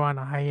were going to go on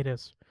a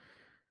hiatus.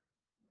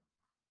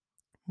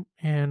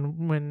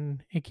 And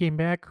when it came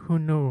back, who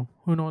knew?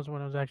 Who knows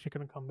when it was actually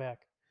going to come back?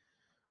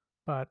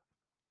 But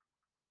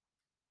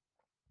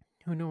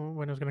who knew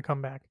when it was going to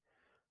come back?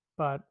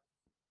 But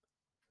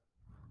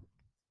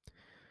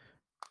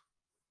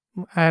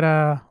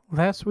at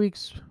last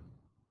week's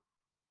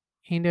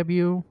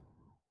AEW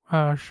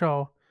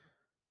show,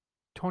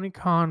 Tony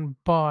Khan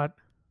bought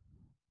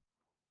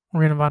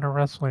Ring of Honor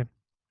Wrestling.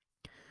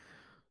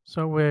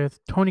 So with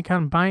Tony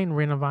Khan buying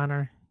Ring of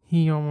Honor,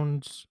 he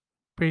owns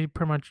pretty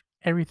much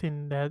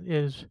everything that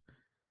is.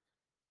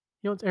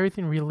 He owns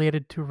everything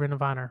related to Ring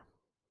of Honor.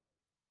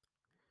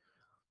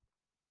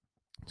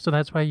 So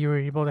that's why you were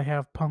able to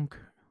have Punk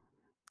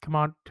come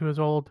out to his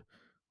old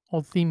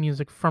theme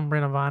music from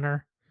Ring of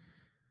Honor.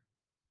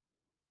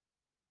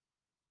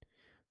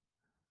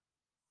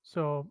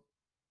 So,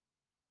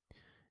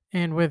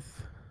 and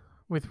with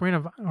Tony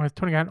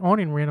Khan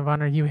owning Ring of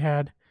Honor, you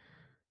had,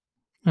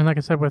 and like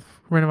I said, with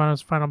Ring of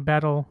Honor's Final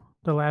Battle,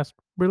 the last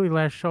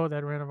show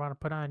that Ring of Honor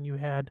put on, you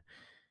had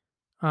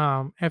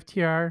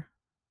FTR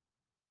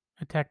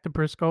attack the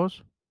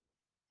Briscoes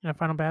in a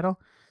Final Battle,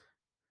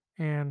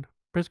 and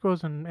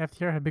Briscoes and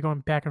FTR have been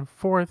going back and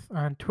forth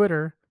on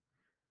Twitter,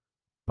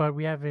 but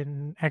we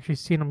haven't actually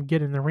seen them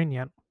get in the ring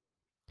yet.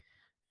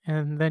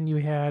 And then you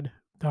had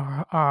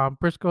the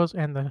Briscoes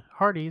and the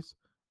Hardys,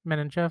 Matt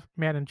and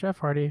Jeff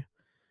Hardy,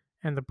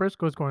 and the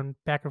Briscoes going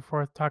back and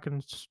forth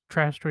talking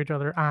trash to each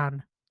other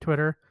on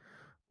Twitter.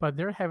 But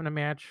they're having a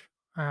match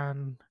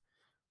on,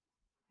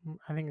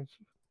 I think it's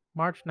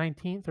March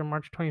 19th or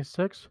March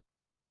 26th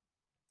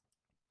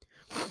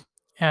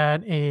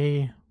at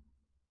a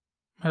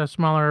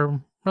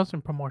smaller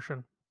wrestling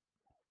promotion,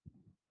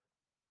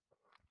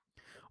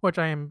 which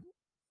I am.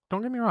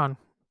 Don't get me wrong.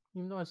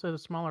 Even though I said a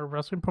smaller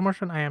wrestling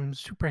promotion, I am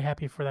super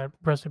happy for that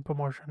wrestling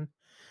promotion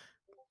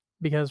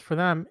because for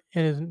them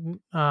it is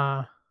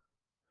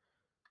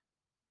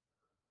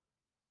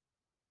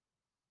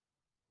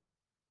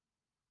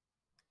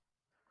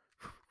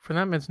for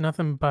them it's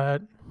nothing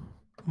but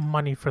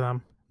money for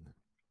them,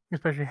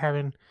 especially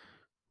having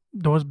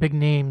those big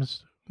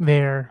names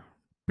there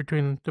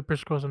between the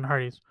Briscoes and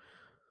Hardys.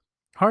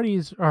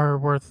 Hardys are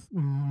worth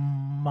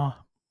a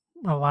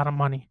lot of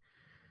money.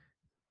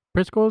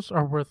 Briscoes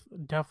are worth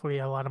definitely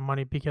a lot of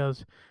money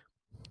because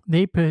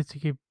they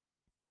basically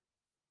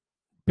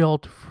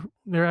built.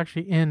 They're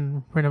actually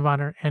in Ring of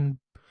Honor and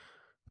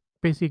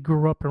basically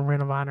grew up in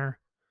Ring of Honor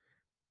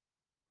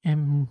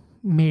and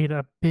made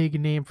a big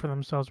name for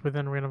themselves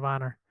within Ring of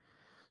Honor.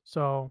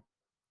 So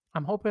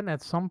I'm hoping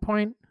at some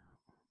point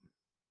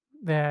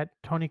that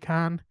Tony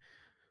Khan,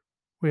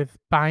 with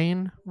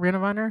buying Ring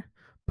of Honor,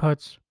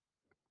 puts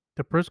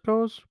the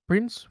Briscoes,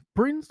 brings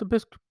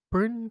the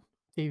bring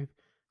the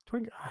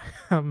Tony.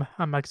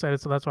 I'm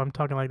excited, so that's why I'm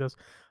talking like this.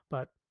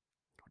 But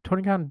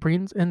Tony Khan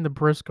brings in the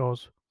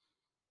Briscoes,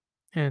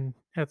 and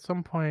at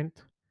some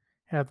point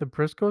have the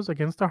Briscoes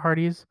against the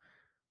Hardys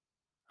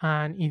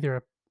on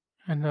either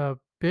a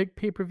big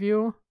pay per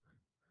view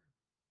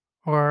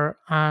or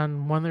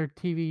on one of their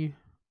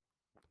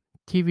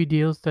TV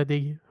deals that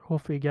they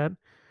hopefully get,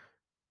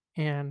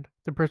 and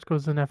the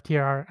Briscoes and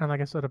FTR, and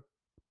like I said, a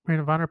Ring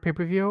of Honor pay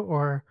per view,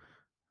 or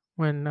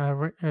when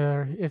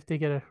if they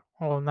get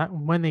not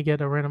when they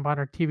get a Ring of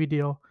Honor TV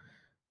deal,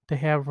 to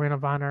have Ring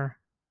of Honor,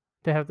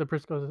 to have the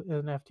Briscoes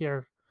and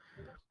FTR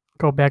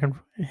go back and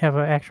have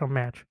an actual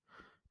match,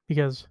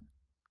 because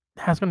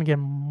that's going to get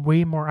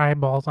way more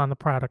eyeballs on the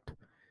product,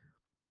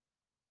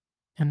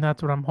 and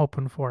that's what I'm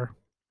hoping for.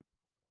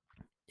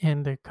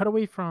 And to cut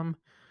away from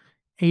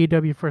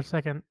AEW for a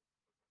second,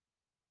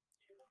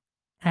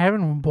 I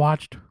haven't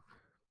watched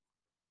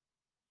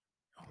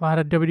a lot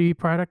of WWE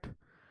product.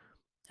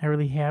 I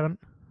really haven't.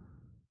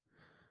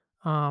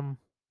 Um,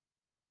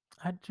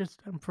 I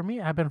just for me,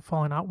 I've been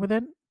falling out with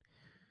it.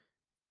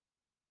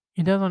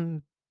 It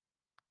doesn't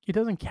it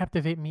doesn't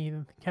captivate me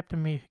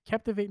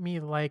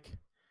like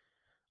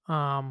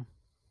um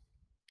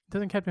it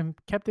doesn't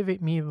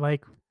captivate me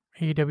like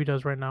AEW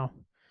does right now.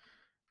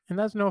 And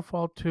that's no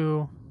fault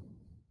to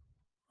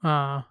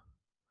uh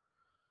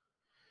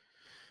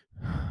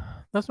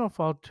that's no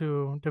fault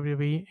to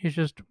WWE. It's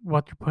just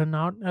what they're putting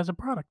out as a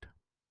product.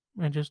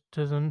 It just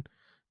doesn't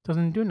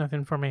do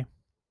nothing for me.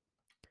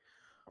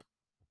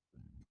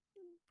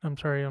 I'm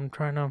sorry, I'm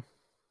trying to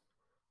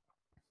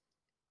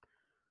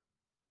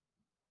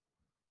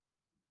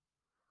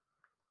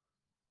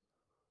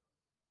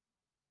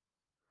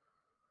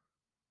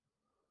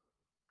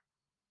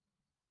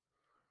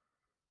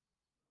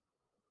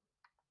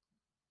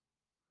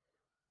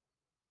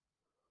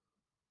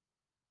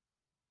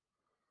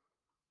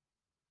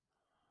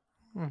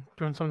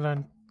doing something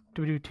on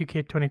WWE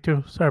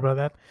 2K22. Sorry about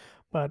that.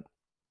 But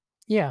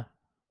yeah,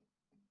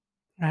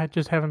 I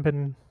just haven't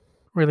been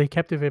really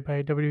captivated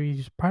by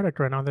WWE's product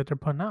right now that they're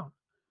putting out.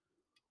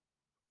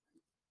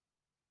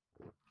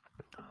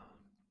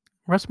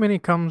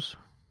 WrestleMania comes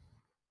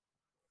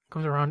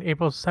around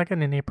April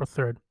 2nd and April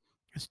 3rd.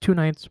 It's 2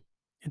 nights.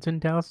 It's in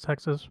Dallas,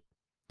 Texas.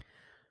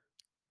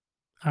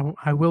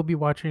 I will be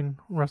watching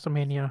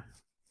WrestleMania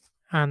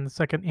on the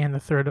 2nd and the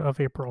 3rd of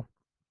April.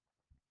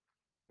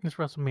 It's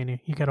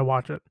WrestleMania. You got to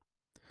watch it.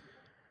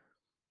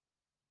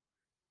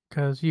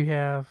 Because you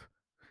have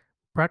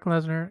Brock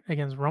Lesnar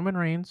against Roman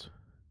Reigns,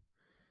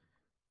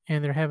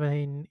 and they're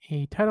having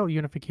a title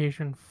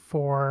unification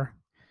for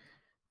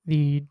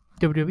the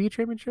WWE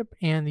Championship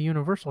and the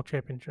Universal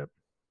Championship.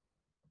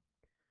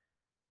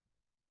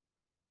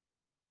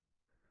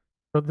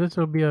 So this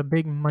will be a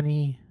big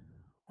money.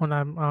 Well,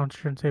 I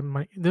shouldn't say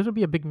money. This will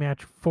be a big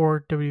match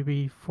for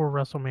WWE for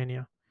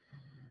WrestleMania.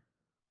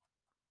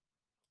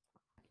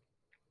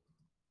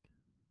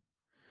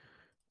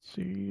 Let's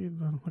see,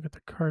 look at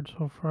the card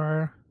so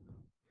far.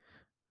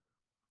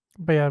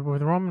 But yeah,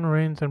 with Roman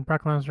Reigns and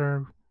Brock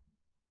Lesnar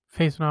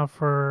facing off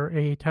for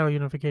a title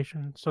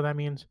unification, so that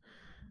means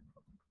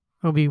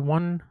it'll be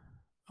one.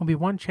 It'll be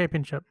one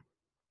championship.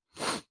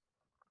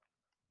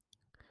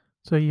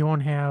 So you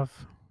won't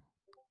have.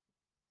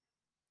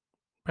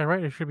 By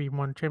right, it should be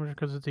one championship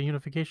because it's a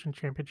unification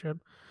championship.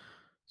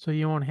 So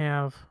you won't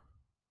have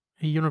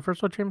a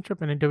Universal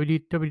Championship and a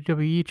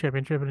WWE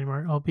Championship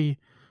anymore. It'll be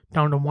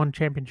down to one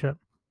championship.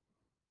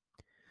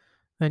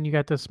 Then you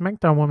got the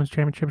SmackDown Women's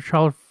Championship,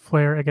 Charlotte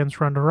Flair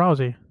against Ronda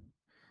Rousey,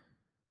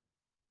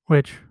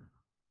 which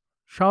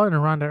Charlotte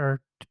and Ronda are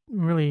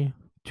really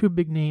two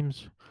big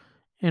names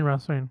in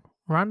wrestling.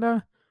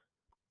 Ronda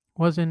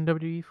was in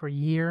WWE for a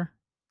year,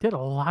 did a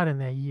lot in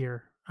that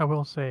year, I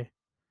will say.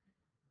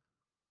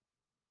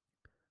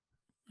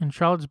 And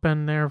Charlotte's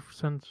been there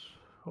since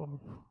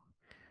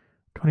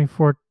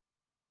 24,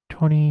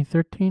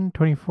 2013,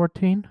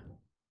 2014,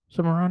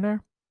 somewhere around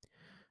there.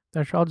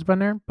 That Charlotte's been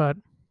there, but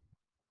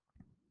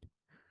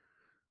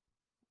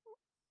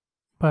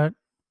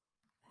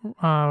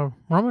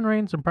Roman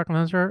Reigns and Brock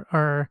Lesnar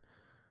are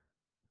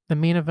the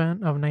main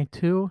event of night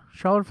 2.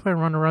 Charlotte Flair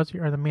and Ronda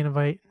Rousey are the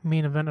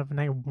main event of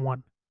night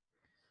 1.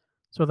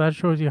 So that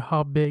shows you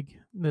how big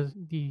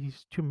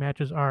these two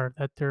matches are,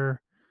 that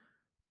they're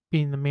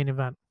being the main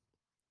event.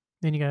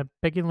 Then you got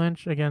Becky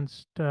Lynch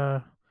against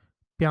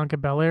Bianca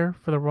Belair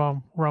for the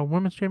Raw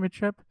Women's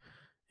Championship,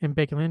 and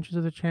Becky Lynch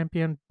is the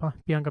champion.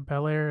 Bianca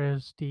Belair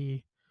is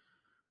the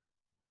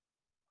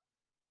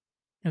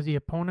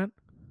opponent.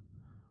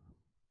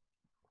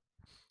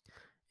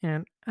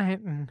 And I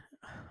know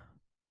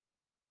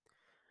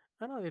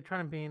they're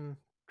trying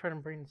to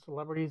bring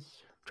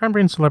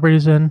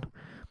celebrities in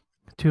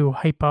to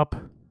hype up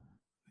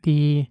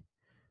trying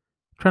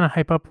to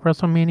hype up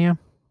WrestleMania.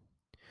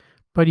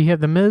 But you have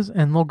The Miz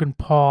and Logan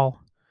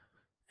Paul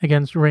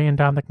against Rey and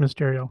Dominic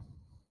Mysterio.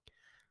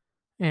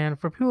 And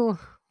for people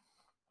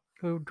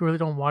who really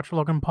don't watch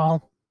Logan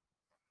Paul,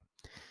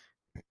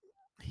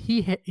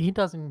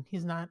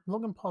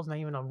 Logan Paul's not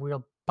even a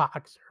real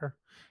boxer.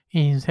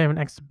 He's having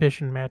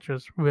exhibition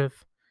matches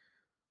with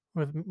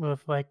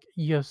like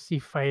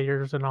UFC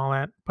fighters and all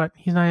that, but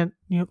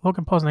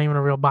Logan Paul's not even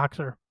a real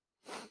boxer.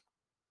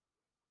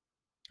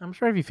 I'm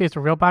sure if he faced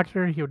a real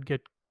boxer, he would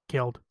get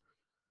killed.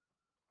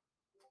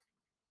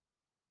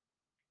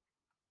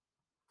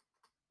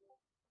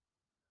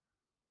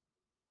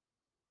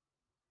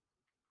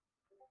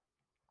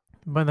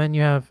 But then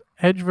you have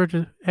Edge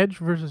versus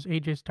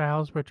AJ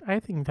Styles, which I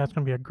think that's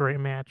going to be a great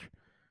match.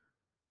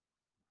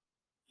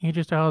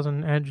 AJ Styles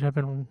and Edge have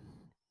been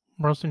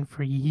wrestling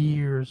for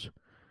years,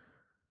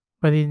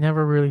 but Edge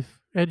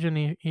and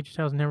AJ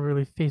Styles never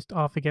really faced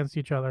off against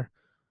each other.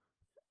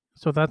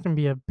 So that's going to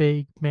be a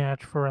big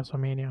match for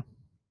WrestleMania.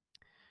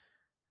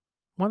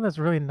 One that's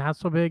really not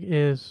so big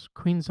is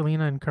Queen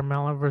Zelina and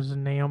Carmella versus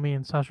Naomi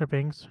and Sasha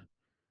Banks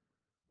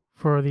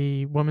for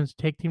the Women's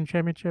Tag Team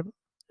Championship.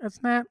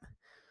 It's not.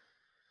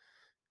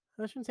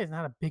 I shouldn't say it's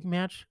not a big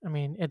match. I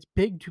mean, it's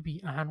big to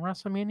be on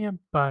WrestleMania,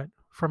 but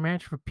for a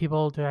match for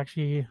people to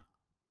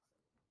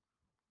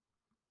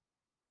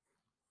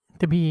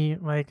to be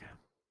like, I'm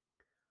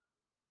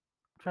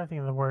trying to think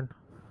of the word,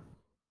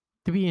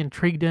 to be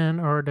intrigued in,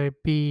 or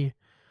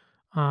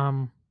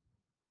um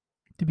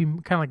to be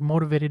kind of like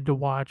motivated to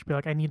watch, be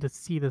like, I need to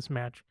see this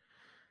match.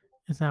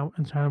 It's not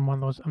one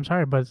of those. I'm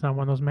sorry, but it's not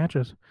one of those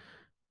matches.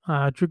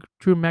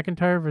 Drew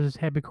McIntyre versus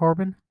Happy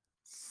Corbin,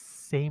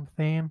 same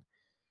thing.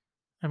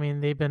 I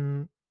mean,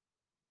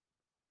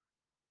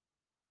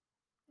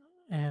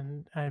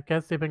 and I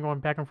guess they've been going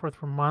back and forth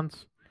for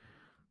months.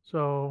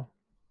 So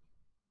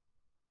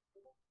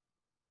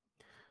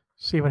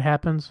see what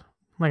happens.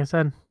 Like I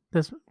said,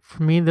 this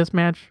for me, this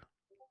match,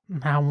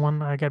 now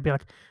one I gotta be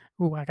like,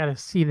 ooh, I gotta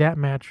see that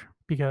match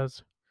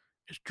because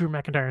it's Drew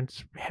McIntyre and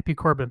it's Happy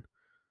Corbin.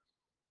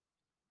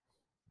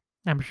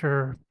 I'm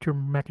sure Drew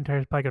McIntyre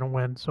is probably gonna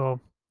win, so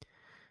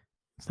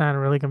it's not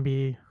really gonna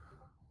be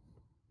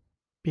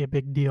a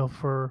big deal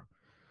for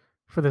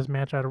this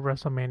match out of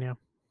WrestleMania.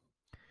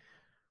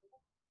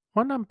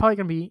 One I'm probably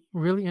gonna be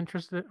really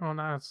interested, well,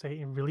 not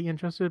say really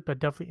interested, but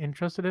definitely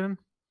interested in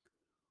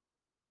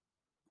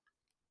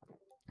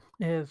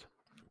is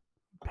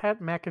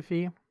Pat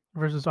McAfee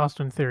versus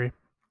Austin Theory.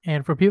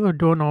 And for people who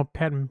don't know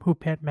who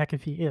Pat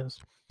McAfee is,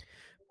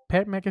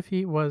 Pat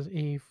McAfee was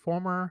a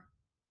former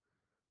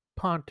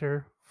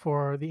punter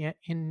for the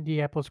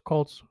Indianapolis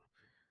Colts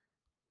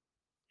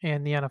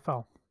and the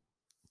NFL.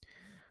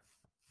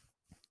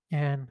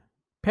 And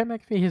Pat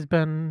McAfee has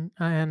been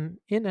in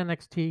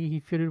NXT.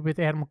 He feuded with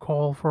Adam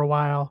Cole for a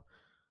while.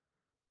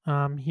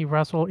 He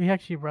wrestled. He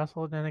actually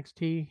wrestled in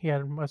NXT. He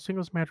had a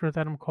singles match with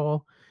Adam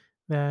Cole.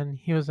 Then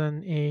he was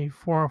in a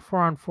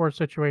four-on-four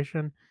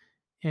situation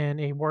in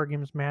a War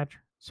Games match.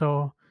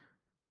 So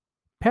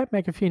Pat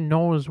McAfee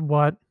knows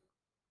what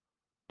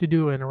to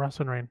do in a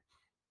wrestling ring.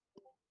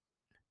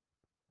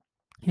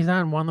 He's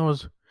not one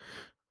of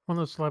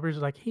those celebrities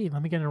like, hey,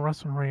 let me get in a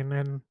wrestling ring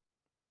and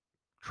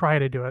try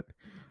to do it.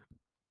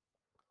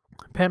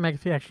 Pat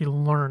McAfee actually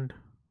learned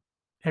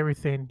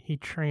everything. He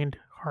trained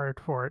hard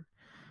for it.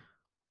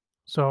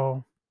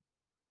 So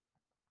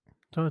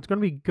it's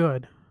gonna be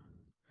good.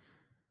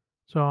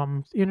 So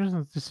I'm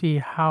interested to see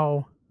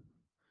how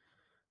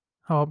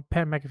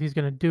Pat McAfee's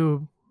gonna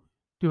do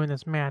doing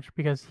this match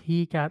because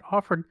he had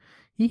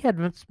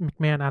Vince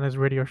McMahon on his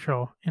radio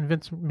show, and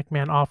Vince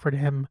McMahon offered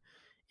him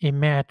a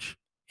match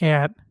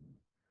at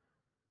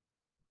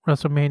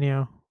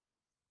WrestleMania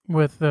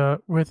with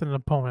an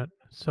opponent.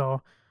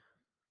 So,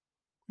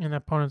 and the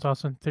opponent's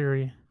Austin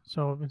Theory.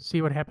 So we'll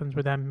see what happens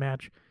with that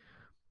match.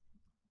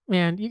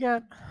 And you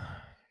got,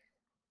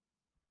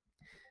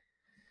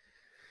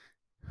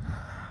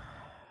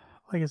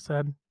 like I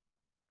said,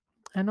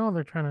 I know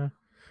they're trying to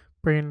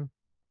bring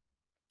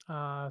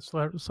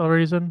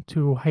celebrities in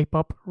to hype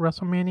up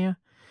WrestleMania,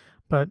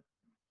 but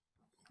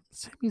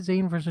Sami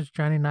Zayn versus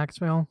Johnny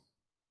Knoxville.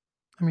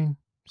 I mean,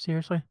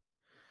 seriously,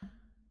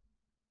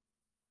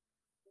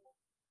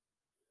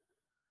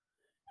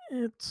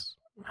 it's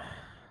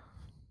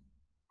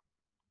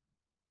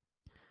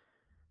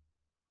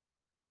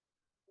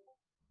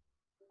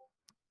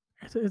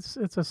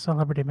it's a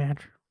celebrity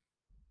match.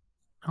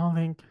 I don't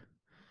think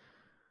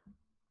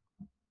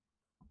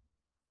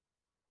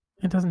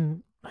it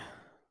doesn't.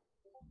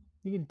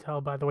 You can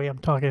tell by the way I'm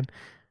talking.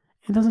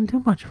 It doesn't do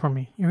much for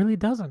me. It really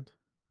doesn't.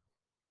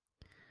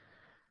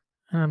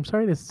 And I'm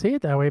sorry to say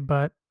it that way,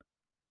 but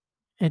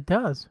it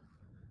does.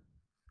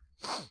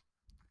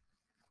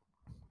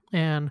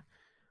 And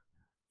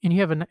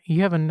you have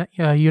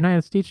a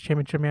United States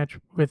Championship match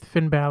with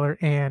Finn Balor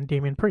and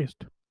Damian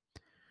Priest.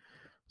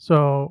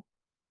 So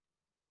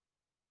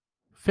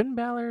Finn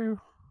Balor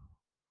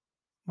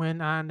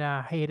went on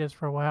hiatus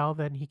for a while.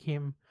 Then he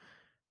came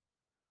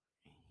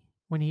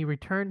when he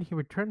returned. He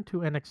returned to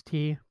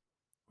NXT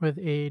with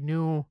a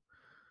new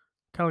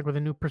kind of like with a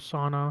new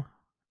persona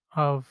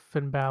of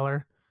Finn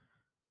Balor,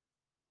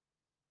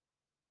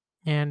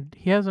 and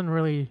he hasn't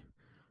really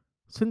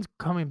since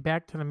coming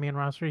back to the main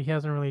roster. He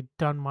hasn't really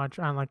done much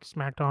on like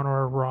SmackDown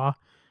or Raw.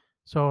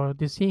 So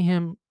to see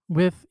him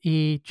with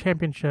a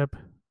championship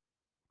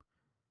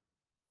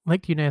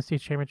like the United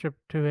States Championship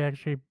to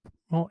actually,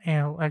 well,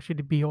 and actually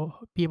to be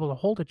able to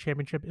hold a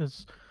championship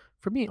is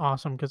for me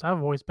awesome because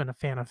I've always been a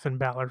fan of Finn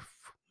Balor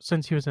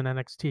since he was in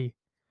NXT.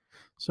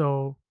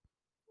 So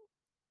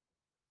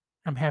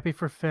I'm happy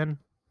for Finn,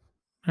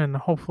 and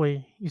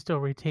hopefully he still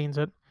retains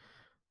it.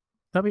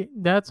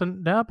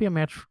 That'll be a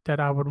match that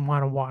I would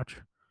want to watch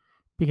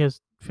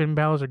because Finn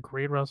Balor is a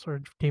great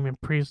wrestler. Damian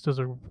Priest is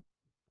a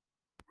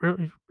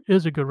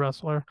good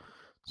wrestler.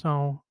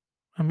 So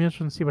I'm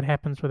interested to see what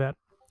happens with that.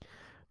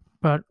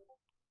 But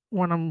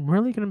what I'm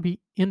really going to be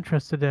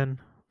interested in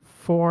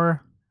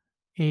for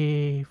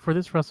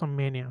this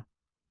WrestleMania,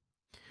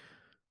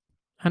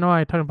 I know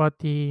I talked about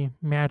the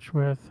match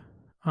with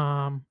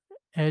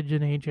Edge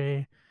and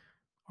AJ,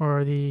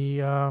 or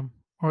the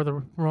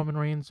Roman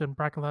Reigns and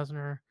Brock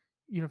Lesnar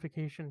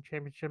Unification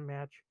Championship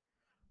match,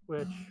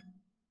 which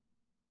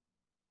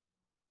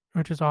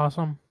is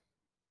awesome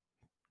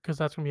because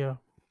that's gonna be a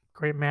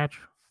great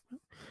match.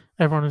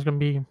 Everyone is gonna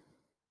be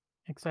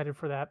excited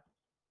for that.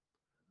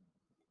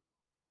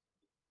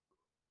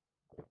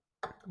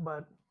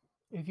 But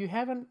if you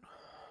haven't,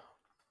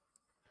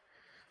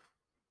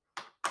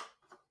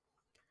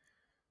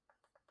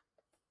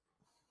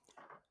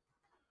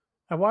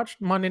 I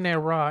watched Monday Night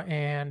Raw,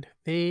 and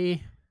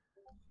Kevin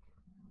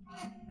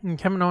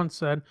Owens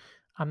said,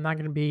 "I'm not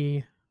going to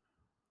be.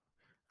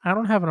 I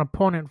don't have an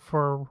opponent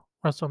for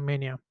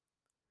WrestleMania."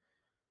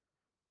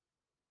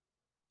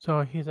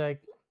 So he's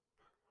like,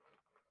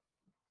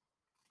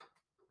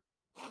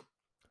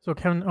 so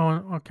Kevin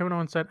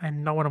Owens said, "I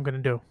know what I'm going to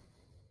do."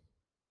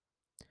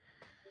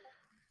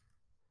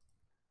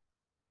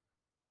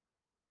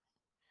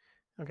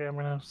 Okay,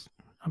 I'll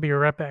be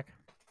right back.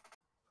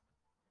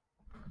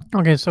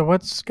 Okay, so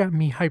what's got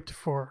me hyped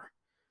for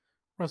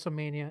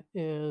WrestleMania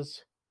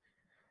is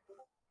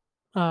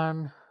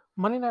on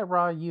Monday Night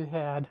Raw, you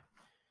had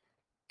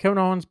Kevin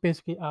Owens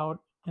basically out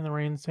in the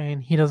ring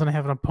saying he doesn't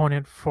have an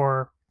opponent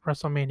for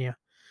WrestleMania.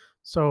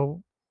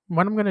 So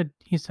what I'm gonna,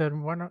 he said,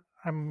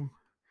 I'm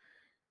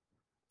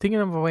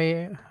thinking of a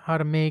way how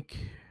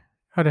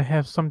to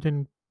have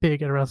something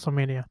big at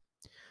WrestleMania.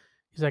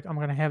 He's like, I'm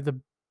gonna have the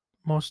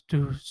most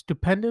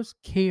stupendous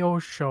KO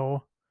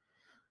show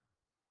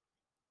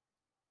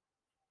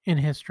in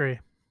history.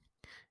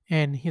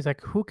 And he's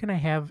like, who can I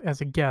have as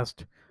a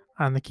guest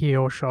on the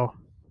KO show?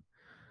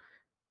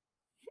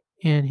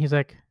 And he's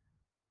like,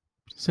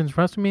 since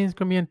WrestleMania is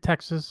gonna be in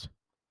Texas,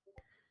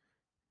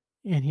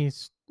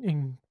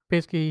 and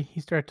basically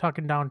he started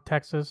talking down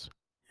Texas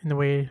in the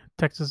way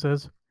Texas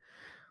is.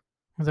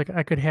 He's like,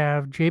 I could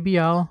have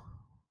JBL,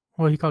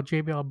 what he called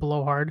JBL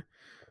Blowhard,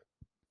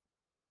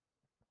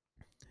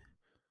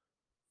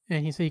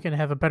 and he said you can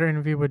have a better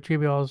interview with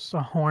JBL's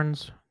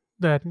horns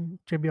that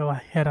JBL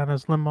had on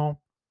his limo.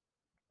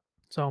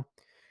 So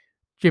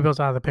JBL's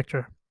out of the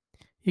picture.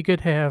 He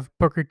could have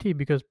Booker T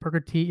because Booker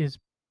T is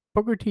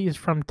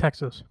from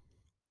Texas.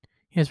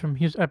 He's from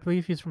Houston. I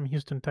believe he's from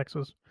Houston,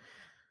 Texas.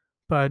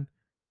 But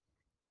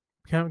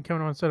Kevin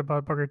Owens said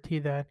about Booker T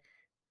that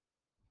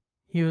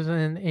he was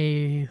in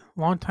a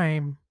long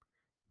time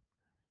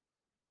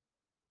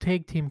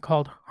tag team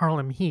called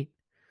Harlem Heat,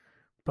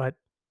 but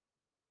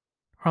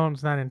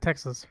Harlem's not in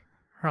Texas.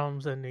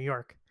 Harlem's in New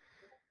York.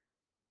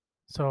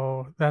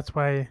 So that's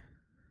why.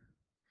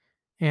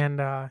 And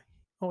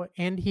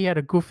and he had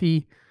a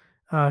goofy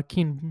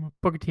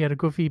Booker T had a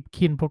goofy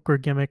Keen Booker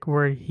gimmick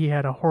where he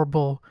had a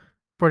horrible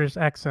British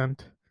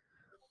accent.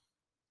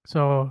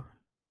 So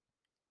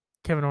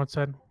Kevin Owens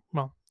said,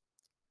 "Well,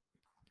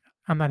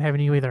 I'm not having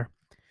you either."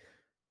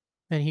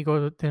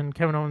 Then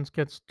Kevin Owens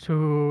gets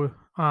to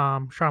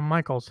Shawn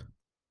Michaels.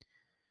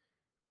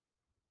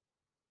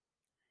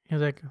 He's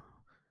like,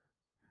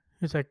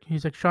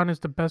 Shawn is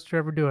the best to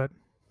ever do it.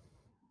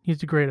 He's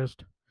the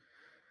greatest.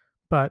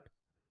 But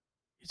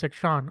he's like,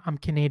 Shawn, I'm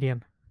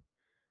Canadian.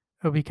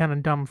 It would be kind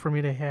of dumb for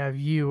me to have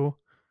you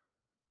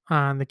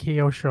on the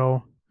KO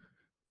show.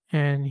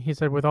 And he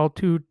said, all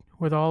due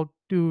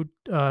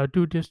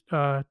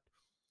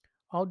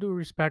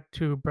respect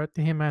to Bret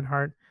the Hitman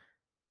Hart,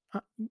 uh,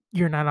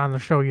 you're not on the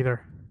show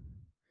either.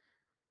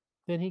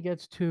 Then he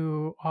gets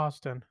to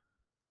Austin.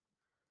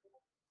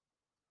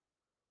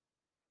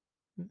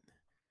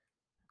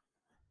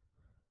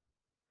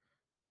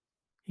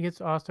 He gets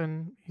to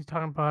Austin. He's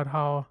talking about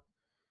how.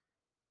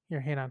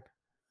 Here, hang on.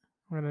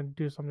 I'm gonna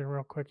do something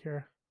real quick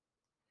here.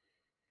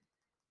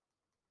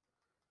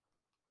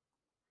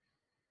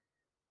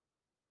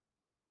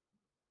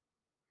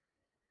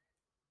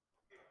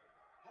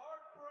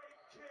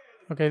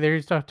 Okay, there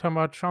he's talking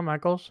about Shawn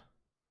Michaels.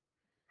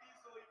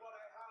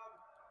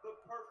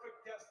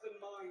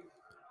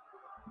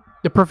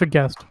 The perfect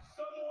guest.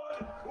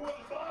 Someone who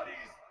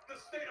embodies the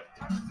state of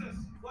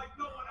Texas like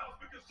no one else,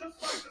 because just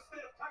like the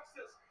state of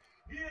Texas,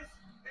 he is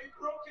a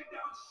broken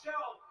down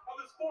shell of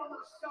his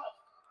former self,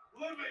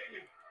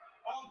 living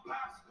on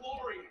past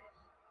glory.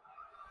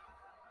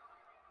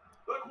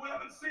 Look, we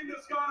haven't seen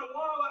this guy in a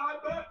while, and I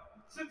bet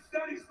since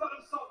then he's let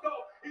himself go.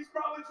 He's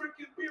probably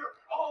drinking beer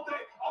all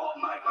day, all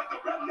night, like the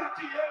redneck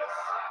he is.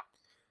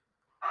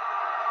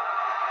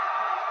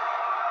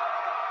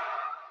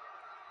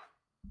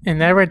 And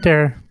that right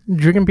there,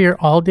 drinking beer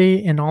all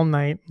day and all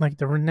night, like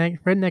the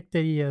redneck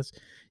that he is,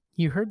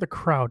 you heard the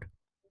crowd.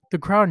 The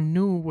crowd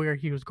knew where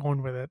he was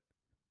going with it.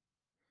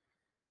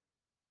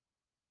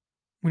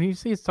 When you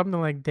see something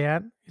like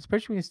that,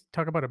 especially when you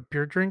talk about a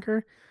beer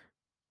drinker,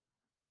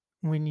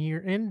 when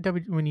you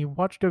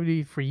watch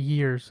WWE for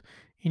years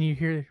and you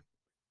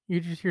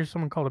just hear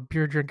someone called a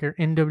beer drinker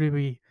in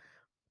WWE,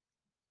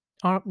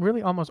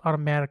 really almost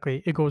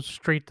automatically it goes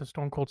straight to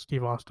Stone Cold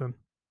Steve Austin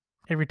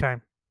every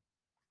time.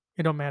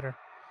 It don't matter.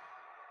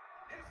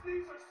 His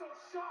knees are so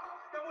shot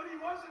that when he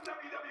was in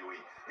WWE,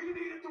 he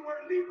needed to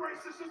wear knee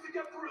braces just to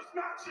get through his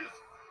matches.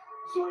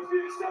 So if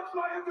he accepts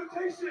my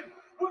invitation,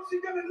 what's he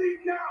gonna need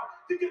now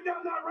to get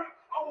down that ramp?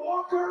 A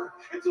walker?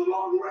 It's a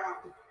long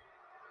ramp.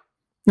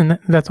 And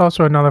that's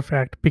also another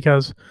fact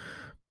because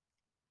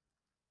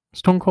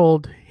Stone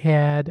Cold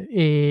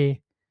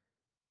he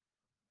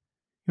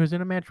was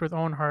in a match with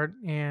Owen Hart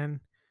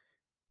and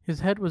his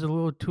head was a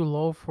little too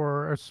low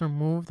for a certain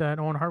move that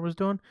Owen Hart was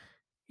doing,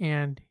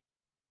 and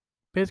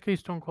basically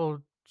Stone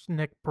Cold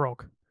neck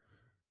broke,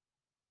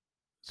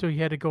 so he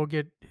had to go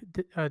get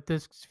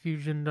discs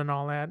fusioned and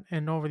all that.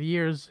 And over the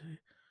years,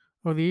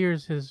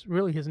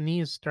 his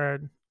knees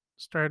started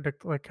to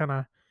like kind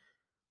of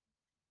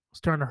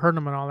starting to hurt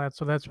him and all that.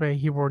 So that's why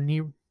he wore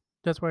knee.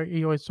 That's why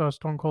he always saw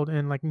Stone Cold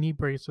in like knee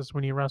braces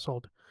when he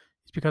wrestled.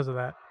 It's because of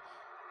that.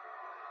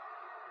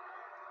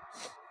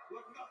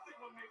 Look, nothing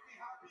would make me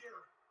happier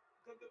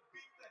than to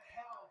beat the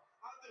hell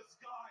out of this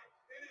guy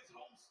in his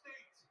home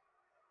state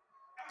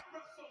at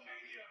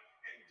WrestleMania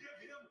and give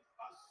him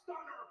a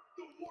stunner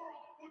the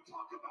world would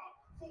talk about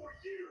for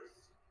years.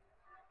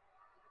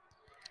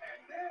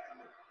 And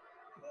then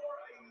pour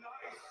a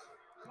nice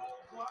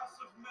cold glass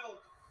of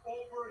milk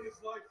over his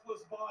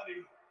lifeless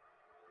body.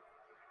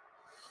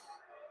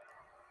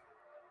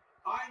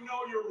 I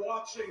know you're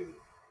watching,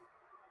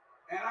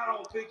 and I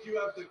don't think you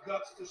have the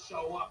guts to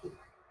show up.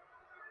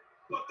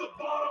 But the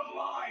bottom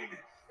line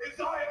is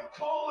I am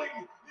calling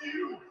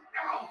you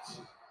out.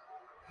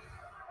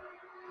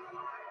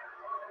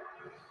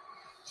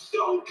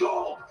 Stone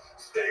Cold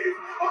Steve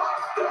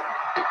Austin!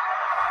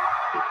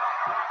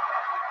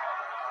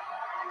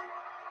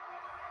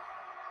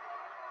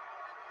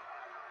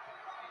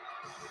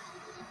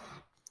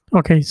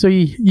 Okay, so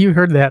you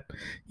heard that.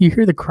 You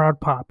hear the crowd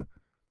pop.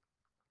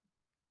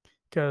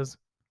 Because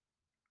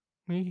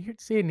when you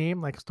see a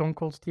name like Stone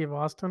Cold Steve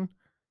Austin,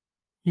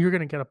 you're going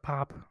to get a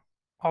pop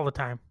all the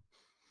time.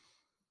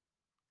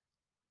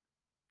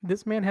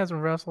 This man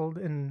hasn't wrestled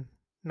in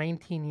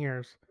 19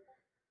 years.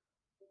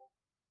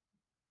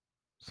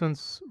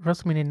 Since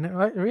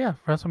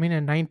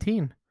WrestleMania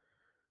 19.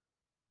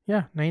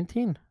 Yeah,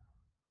 19.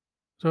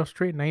 So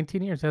straight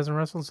 19 years. Hasn't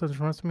wrestled since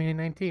WrestleMania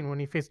 19 when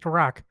he faced The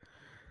Rock.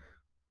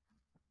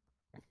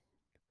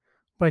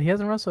 But he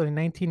hasn't wrestled in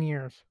 19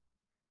 years.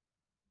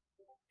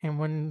 And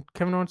when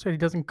Kevin Owens said he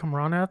doesn't come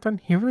around often,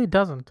 he really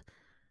doesn't.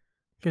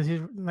 Because he's,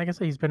 like I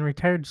said, he's been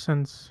retired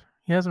since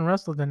he hasn't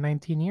wrestled in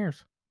 19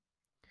 years.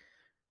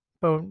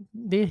 But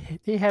they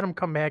had him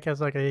come back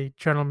as like a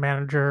general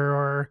manager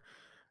or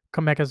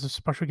come back as a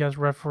special guest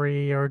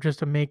referee or just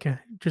to make an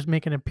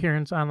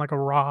appearance on like a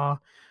Raw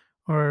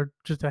or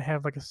just to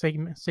have like a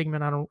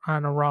segment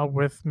on a Raw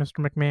with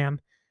Mr. McMahon.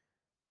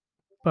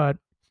 But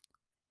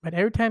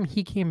every time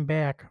he came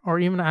back, or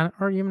even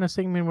a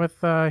segment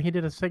with he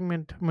did a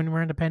segment when we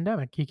were in the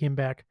pandemic. He came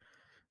back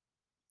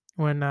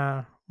when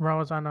Raw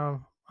was on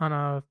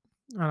a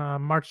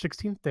March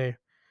 16th day.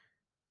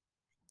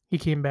 He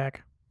came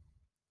back,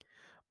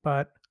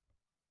 but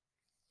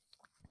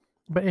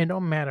it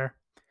don't matter.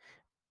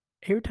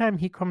 Every time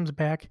he comes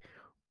back,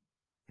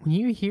 when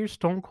you hear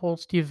Stone Cold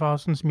Steve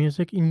Austin's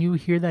music and you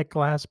hear that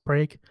glass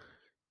break,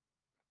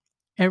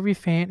 every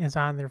fan is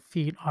on their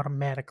feet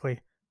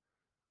automatically.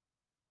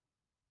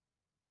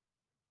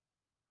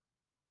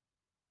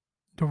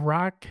 The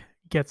Rock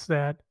gets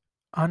that,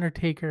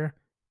 Undertaker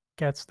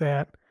gets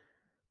that,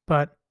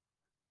 but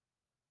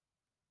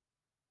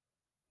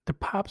the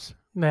pops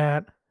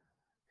that,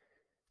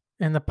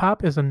 and the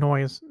pop is a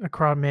noise a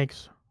crowd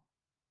makes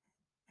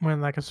when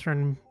when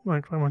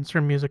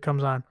certain music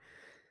comes on.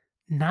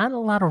 Not a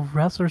lot of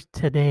wrestlers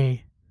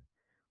today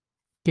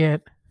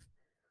get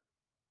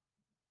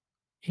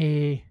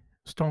a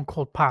Stone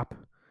Cold pop.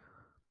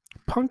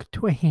 Punk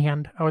to a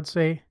hand, I would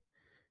say,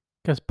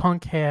 because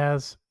Punk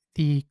has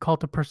the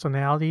Cult of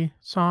Personality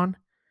song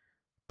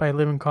by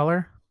Living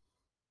Color,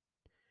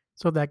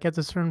 so that gets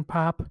a certain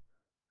pop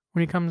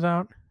when he comes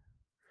out.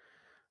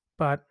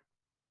 But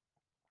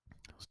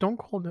Stone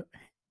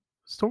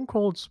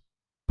Cold's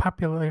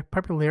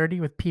popularity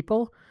with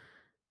people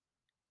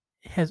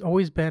has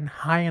always been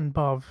high and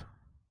above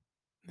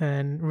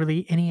than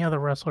really any other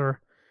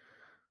wrestler,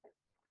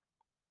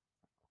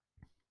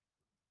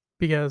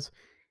 because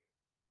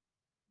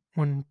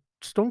when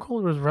Stone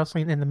Cold was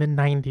wrestling in the mid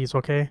 90s,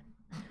 okay?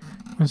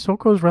 When Stone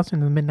Cold was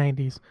wrestling in the mid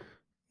 90s,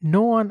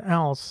 no one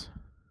else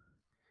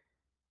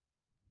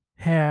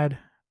had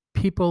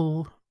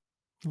people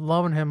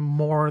loving him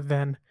more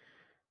than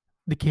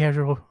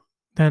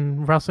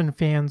wrestling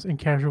fans and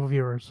casual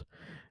viewers.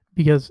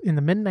 Because in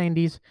the mid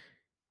 90s,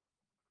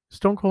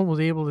 Stone Cold was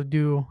able to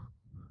do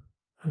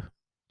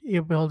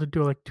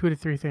like 2 to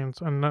 3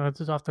 things, and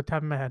this is off the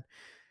top of my head.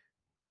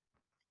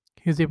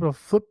 He was able to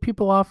flip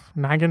people off,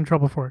 not get in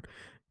trouble for it.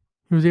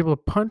 He was able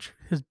to punch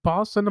his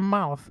boss in the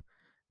mouth,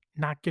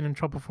 not get in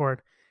trouble for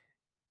it,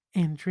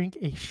 and drink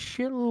a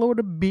shitload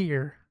of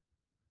beer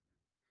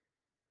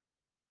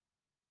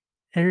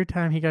every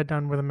time he got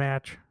done with a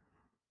match.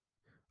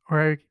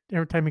 Or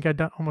every time he got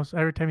done, almost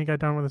every time he got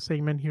done with a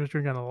segment, he was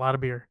drinking a lot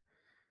of beer.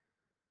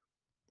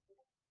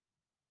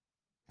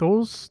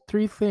 Those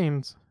 3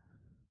 things,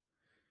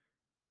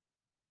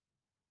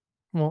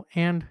 well,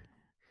 and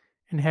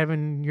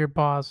having his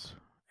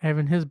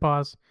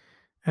boss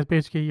as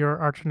basically your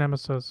arch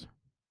nemesis,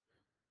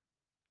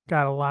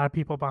 got a lot of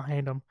people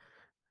behind him.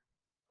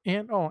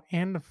 And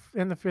the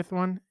 5th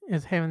one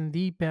is having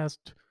the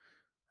best.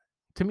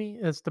 To me,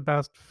 it's the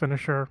best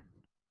finisher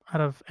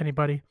out of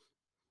anybody.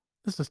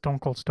 This is Stone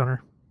Cold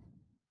Stunner.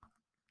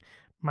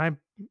 My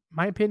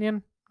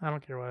opinion. I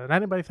don't care what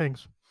anybody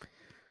thinks.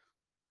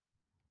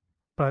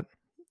 but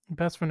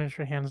best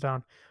finisher hands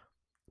down.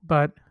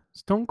 But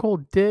Stone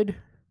Cold did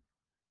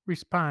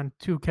respond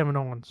to Kevin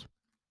Owens.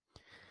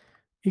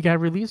 He got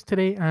released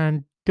today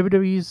on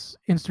WWE's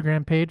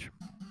Instagram page.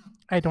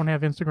 I don't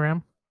have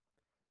Instagram.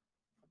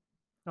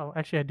 Oh,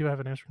 actually, I do have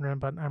an Instagram,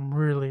 but I'm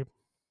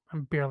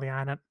barely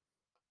on it.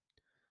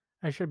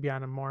 I should be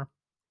on it more.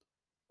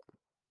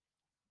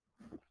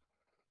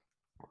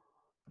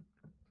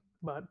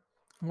 But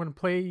I'm gonna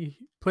play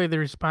the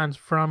response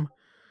from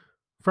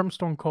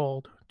Stone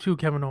Cold to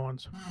Kevin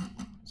Owens.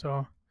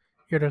 So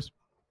here it is.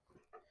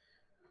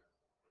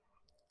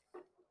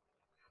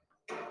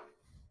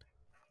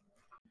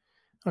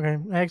 Okay,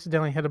 I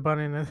accidentally hit a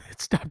button and it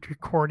stopped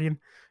recording.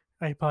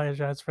 I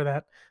apologize for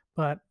that.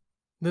 But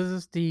this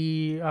is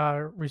the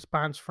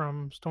response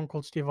from Stone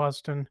Cold Steve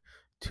Austin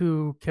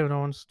to Kevin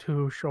Owens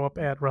to show up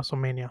at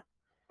WrestleMania.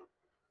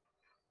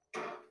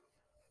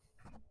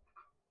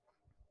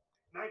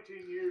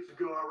 19 years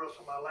ago, I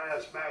wrestled my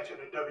last match in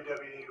a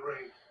WWE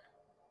ring.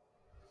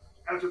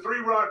 After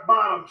 3 rock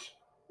bottoms,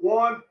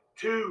 1,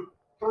 2,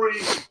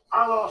 3,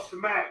 I lost the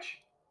match.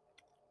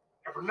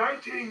 And for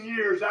 19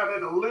 years, I've had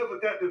to live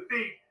with that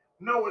defeat,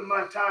 knowing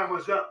my time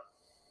was up.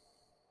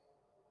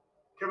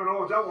 Kevin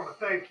Owens, I want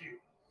to thank you.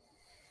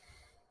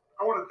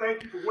 I want to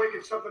thank you for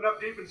waking something up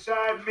deep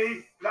inside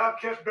me that I've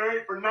kept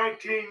buried for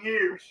 19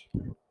 years.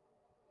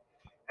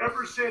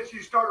 Ever since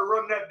you started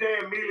running that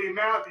damn mealy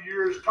mouth of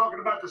yours talking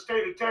about the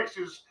state of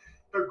Texas,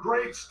 the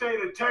great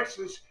state of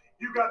Texas,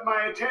 you got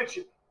my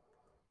attention.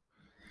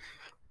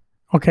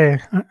 Okay,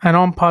 I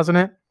know I'm pausing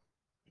it,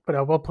 but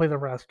I will play the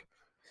rest.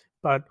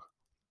 But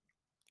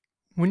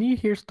when you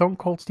hear Stone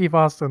Cold Steve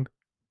Austin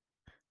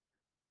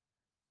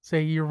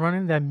say you're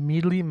running that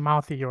mealy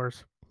mouth of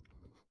yours,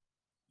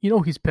 you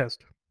know he's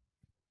pissed.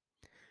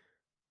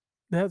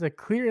 That's a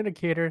clear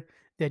indicator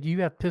that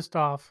you have pissed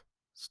off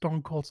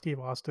Stone Cold Steve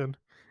Austin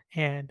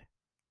and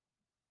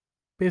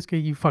basically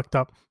you fucked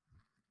up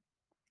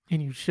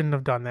and you shouldn't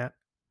have done that.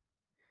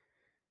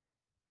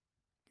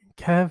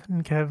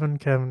 Kevin.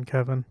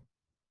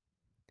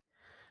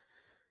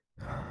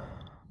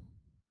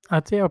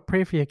 I'd say I'll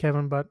pray for you,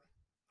 Kevin, but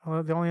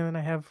the only thing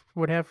I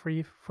would have for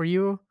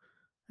you,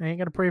 I ain't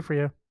gonna pray for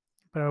you,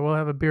 but I will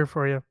have a beer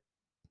for you.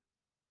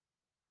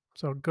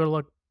 So good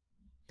luck.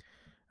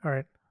 All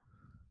right.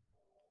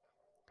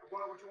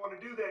 Why would you want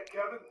to do that,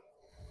 Kevin?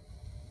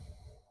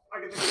 I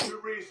can think of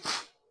 2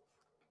 reasons.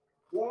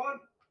 1,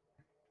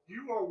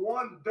 you are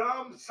one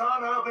dumb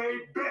son of a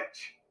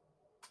bitch.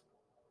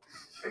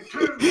 And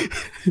 2,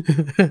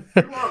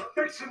 you are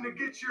fixing to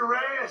get your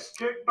ass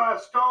kicked by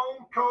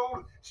Stone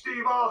Cold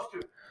Steve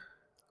Austin.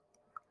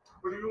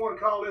 Whether you want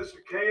to call this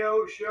a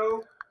KO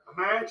show, a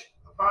match,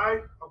 a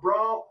fight, a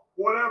brawl,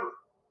 whatever,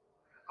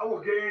 I will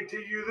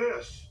guarantee you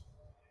this.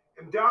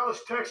 In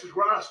Dallas, Texas,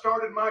 where I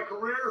started my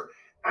career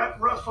at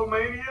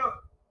WrestleMania,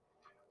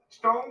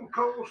 Stone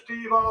Cold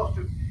Steve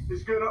Austin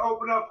is going to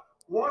open up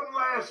one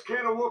last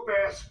can of whoop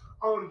ass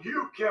on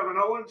you, Kevin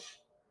Owens.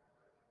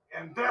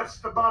 And that's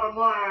the bottom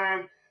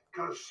line,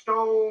 because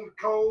Stone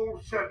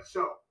Cold said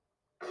so.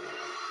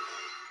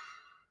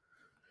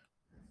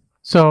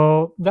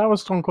 So that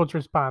was Stone Cold's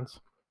response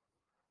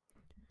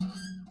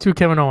to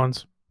Kevin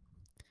Owens.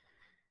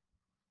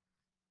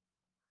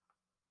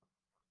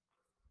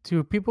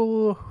 To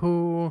people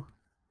who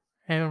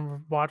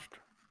haven't watched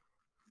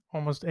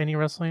almost any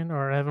wrestling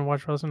or haven't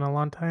watched wrestling in a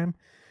long time,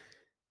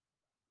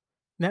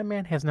 that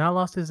man has not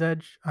lost his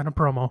edge on a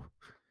promo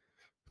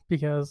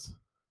because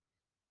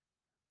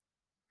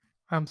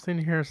I'm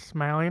sitting here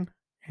smiling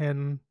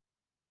and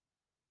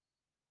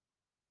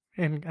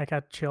I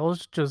got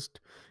chills just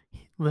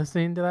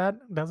listening to that.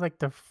 That's like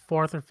the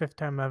 4th or 5th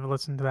time I've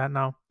listened to that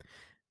now,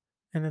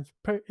 and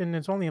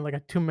it's only like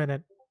a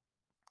 2-minute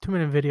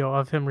video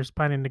of him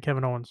responding to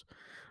Kevin Owens,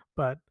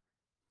 but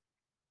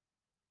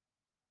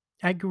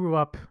I grew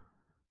up.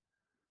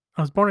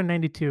 I was born in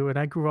 '92, and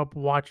I grew up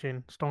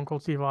watching Stone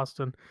Cold Steve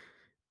Austin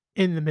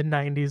in the mid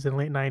 '90s and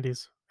late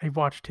 '90s. I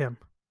watched him,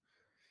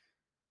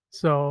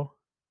 so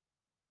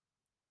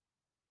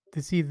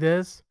to see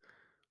this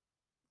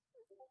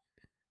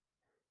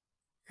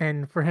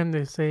and for him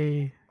to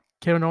say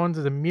Kevin Owens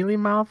is a mealy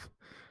mouth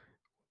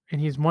and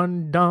he's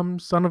one dumb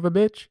son of a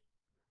bitch,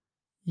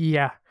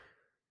 yeah.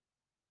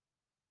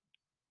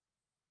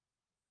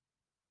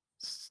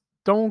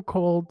 Stone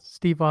Cold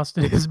Steve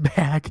Austin is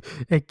back,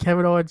 and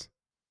Kevin Owens,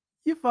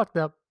 you fucked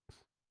up.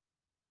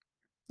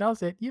 That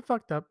was it. You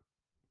fucked up.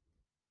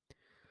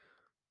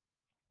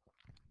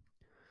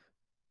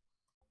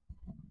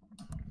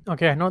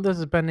 Okay, I know this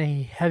has been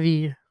a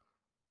heavy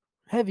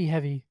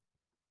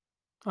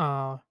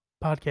uh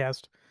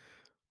podcast,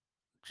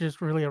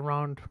 just really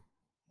around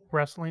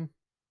wrestling.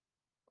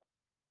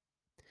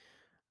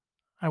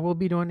 I will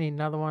be doing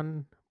another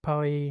one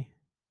probably,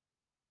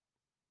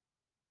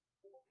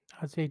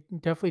 I'd say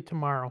definitely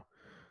tomorrow.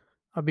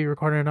 I'll be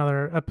recording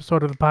another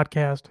episode of the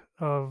podcast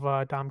of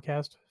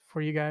Domcast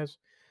for you guys.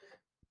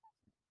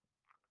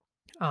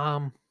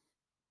 Um,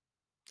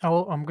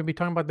 I'm gonna be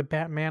talking about the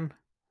Batman.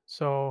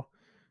 So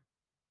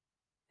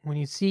when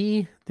you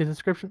see the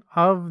description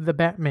of the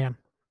Batman,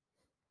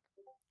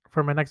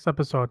 for my next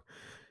episode.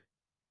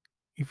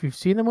 If you've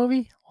seen the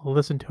movie,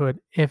 listen to it.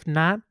 If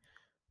not,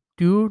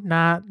 do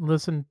not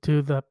listen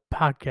to the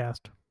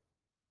podcast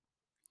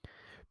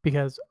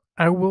because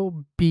I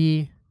will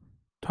be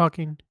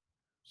talking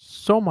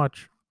so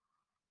much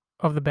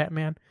of the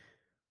Batman.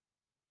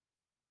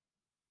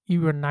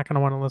 You are not going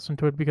to want to listen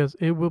to it because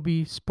it will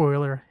be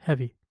spoiler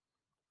heavy.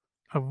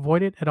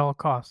 Avoid it at all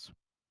costs.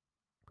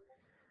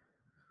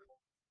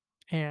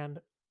 And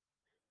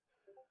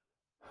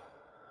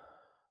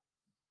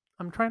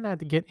I'm trying not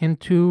to get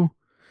into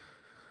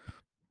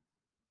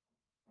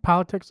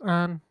politics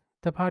on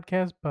the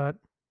podcast, but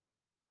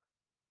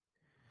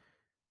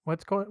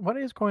what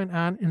is going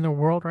on in the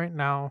world right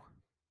now?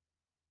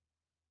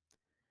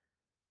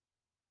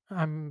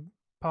 I'm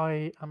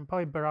probably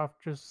better off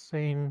just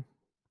saying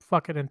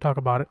fuck it and talk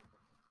about it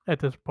at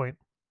this point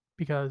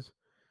because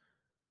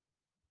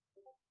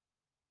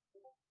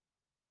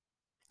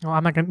well,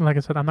 I'm not gonna like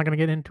I said I'm not gonna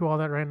get into all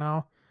that right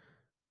now.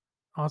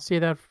 I'll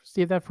save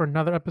that for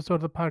another episode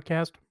of the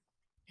podcast.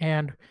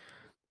 And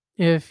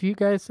if you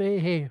guys say,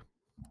 hey,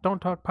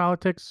 don't talk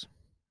politics,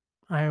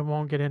 I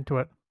won't get into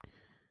it.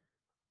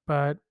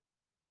 But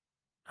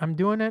I'm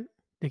doing it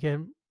to get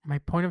my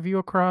point of view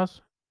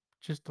across,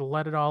 just to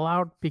let it all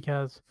out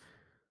because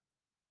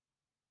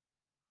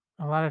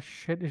a lot of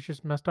shit is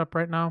just messed up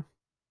right now.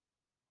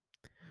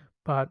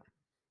 But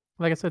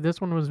like I said,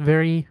 this one was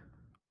very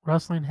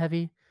wrestling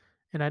heavy,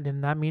 and I did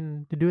not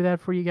mean to do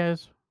that for you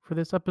guys for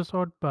this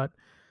episode. But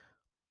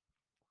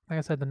like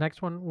I said, the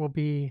next one will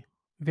be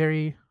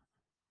very,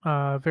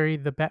 very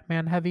the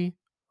Batman heavy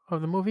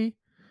of the movie.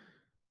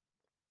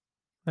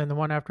 Then the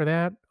one after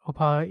that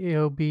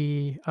it'll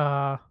be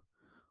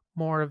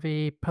more of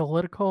a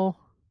political.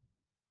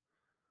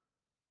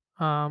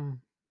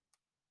 Um,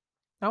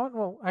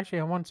 well, actually,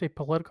 I won't say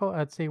political.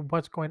 I'd say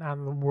what's going on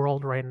in the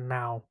world right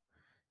now,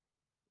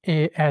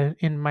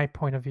 in my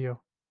point of view.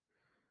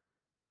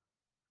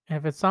 And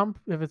if it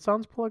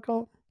sounds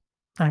political,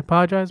 I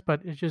apologize,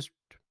 but it's just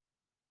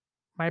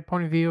my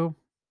point of view.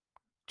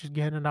 Just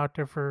getting it out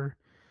there for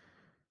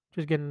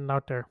just getting it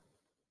out there.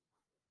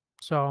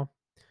 So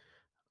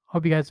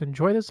hope you guys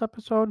enjoy this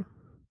episode.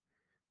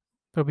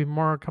 There'll be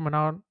more coming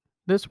out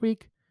this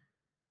week.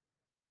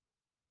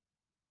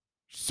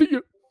 See ya.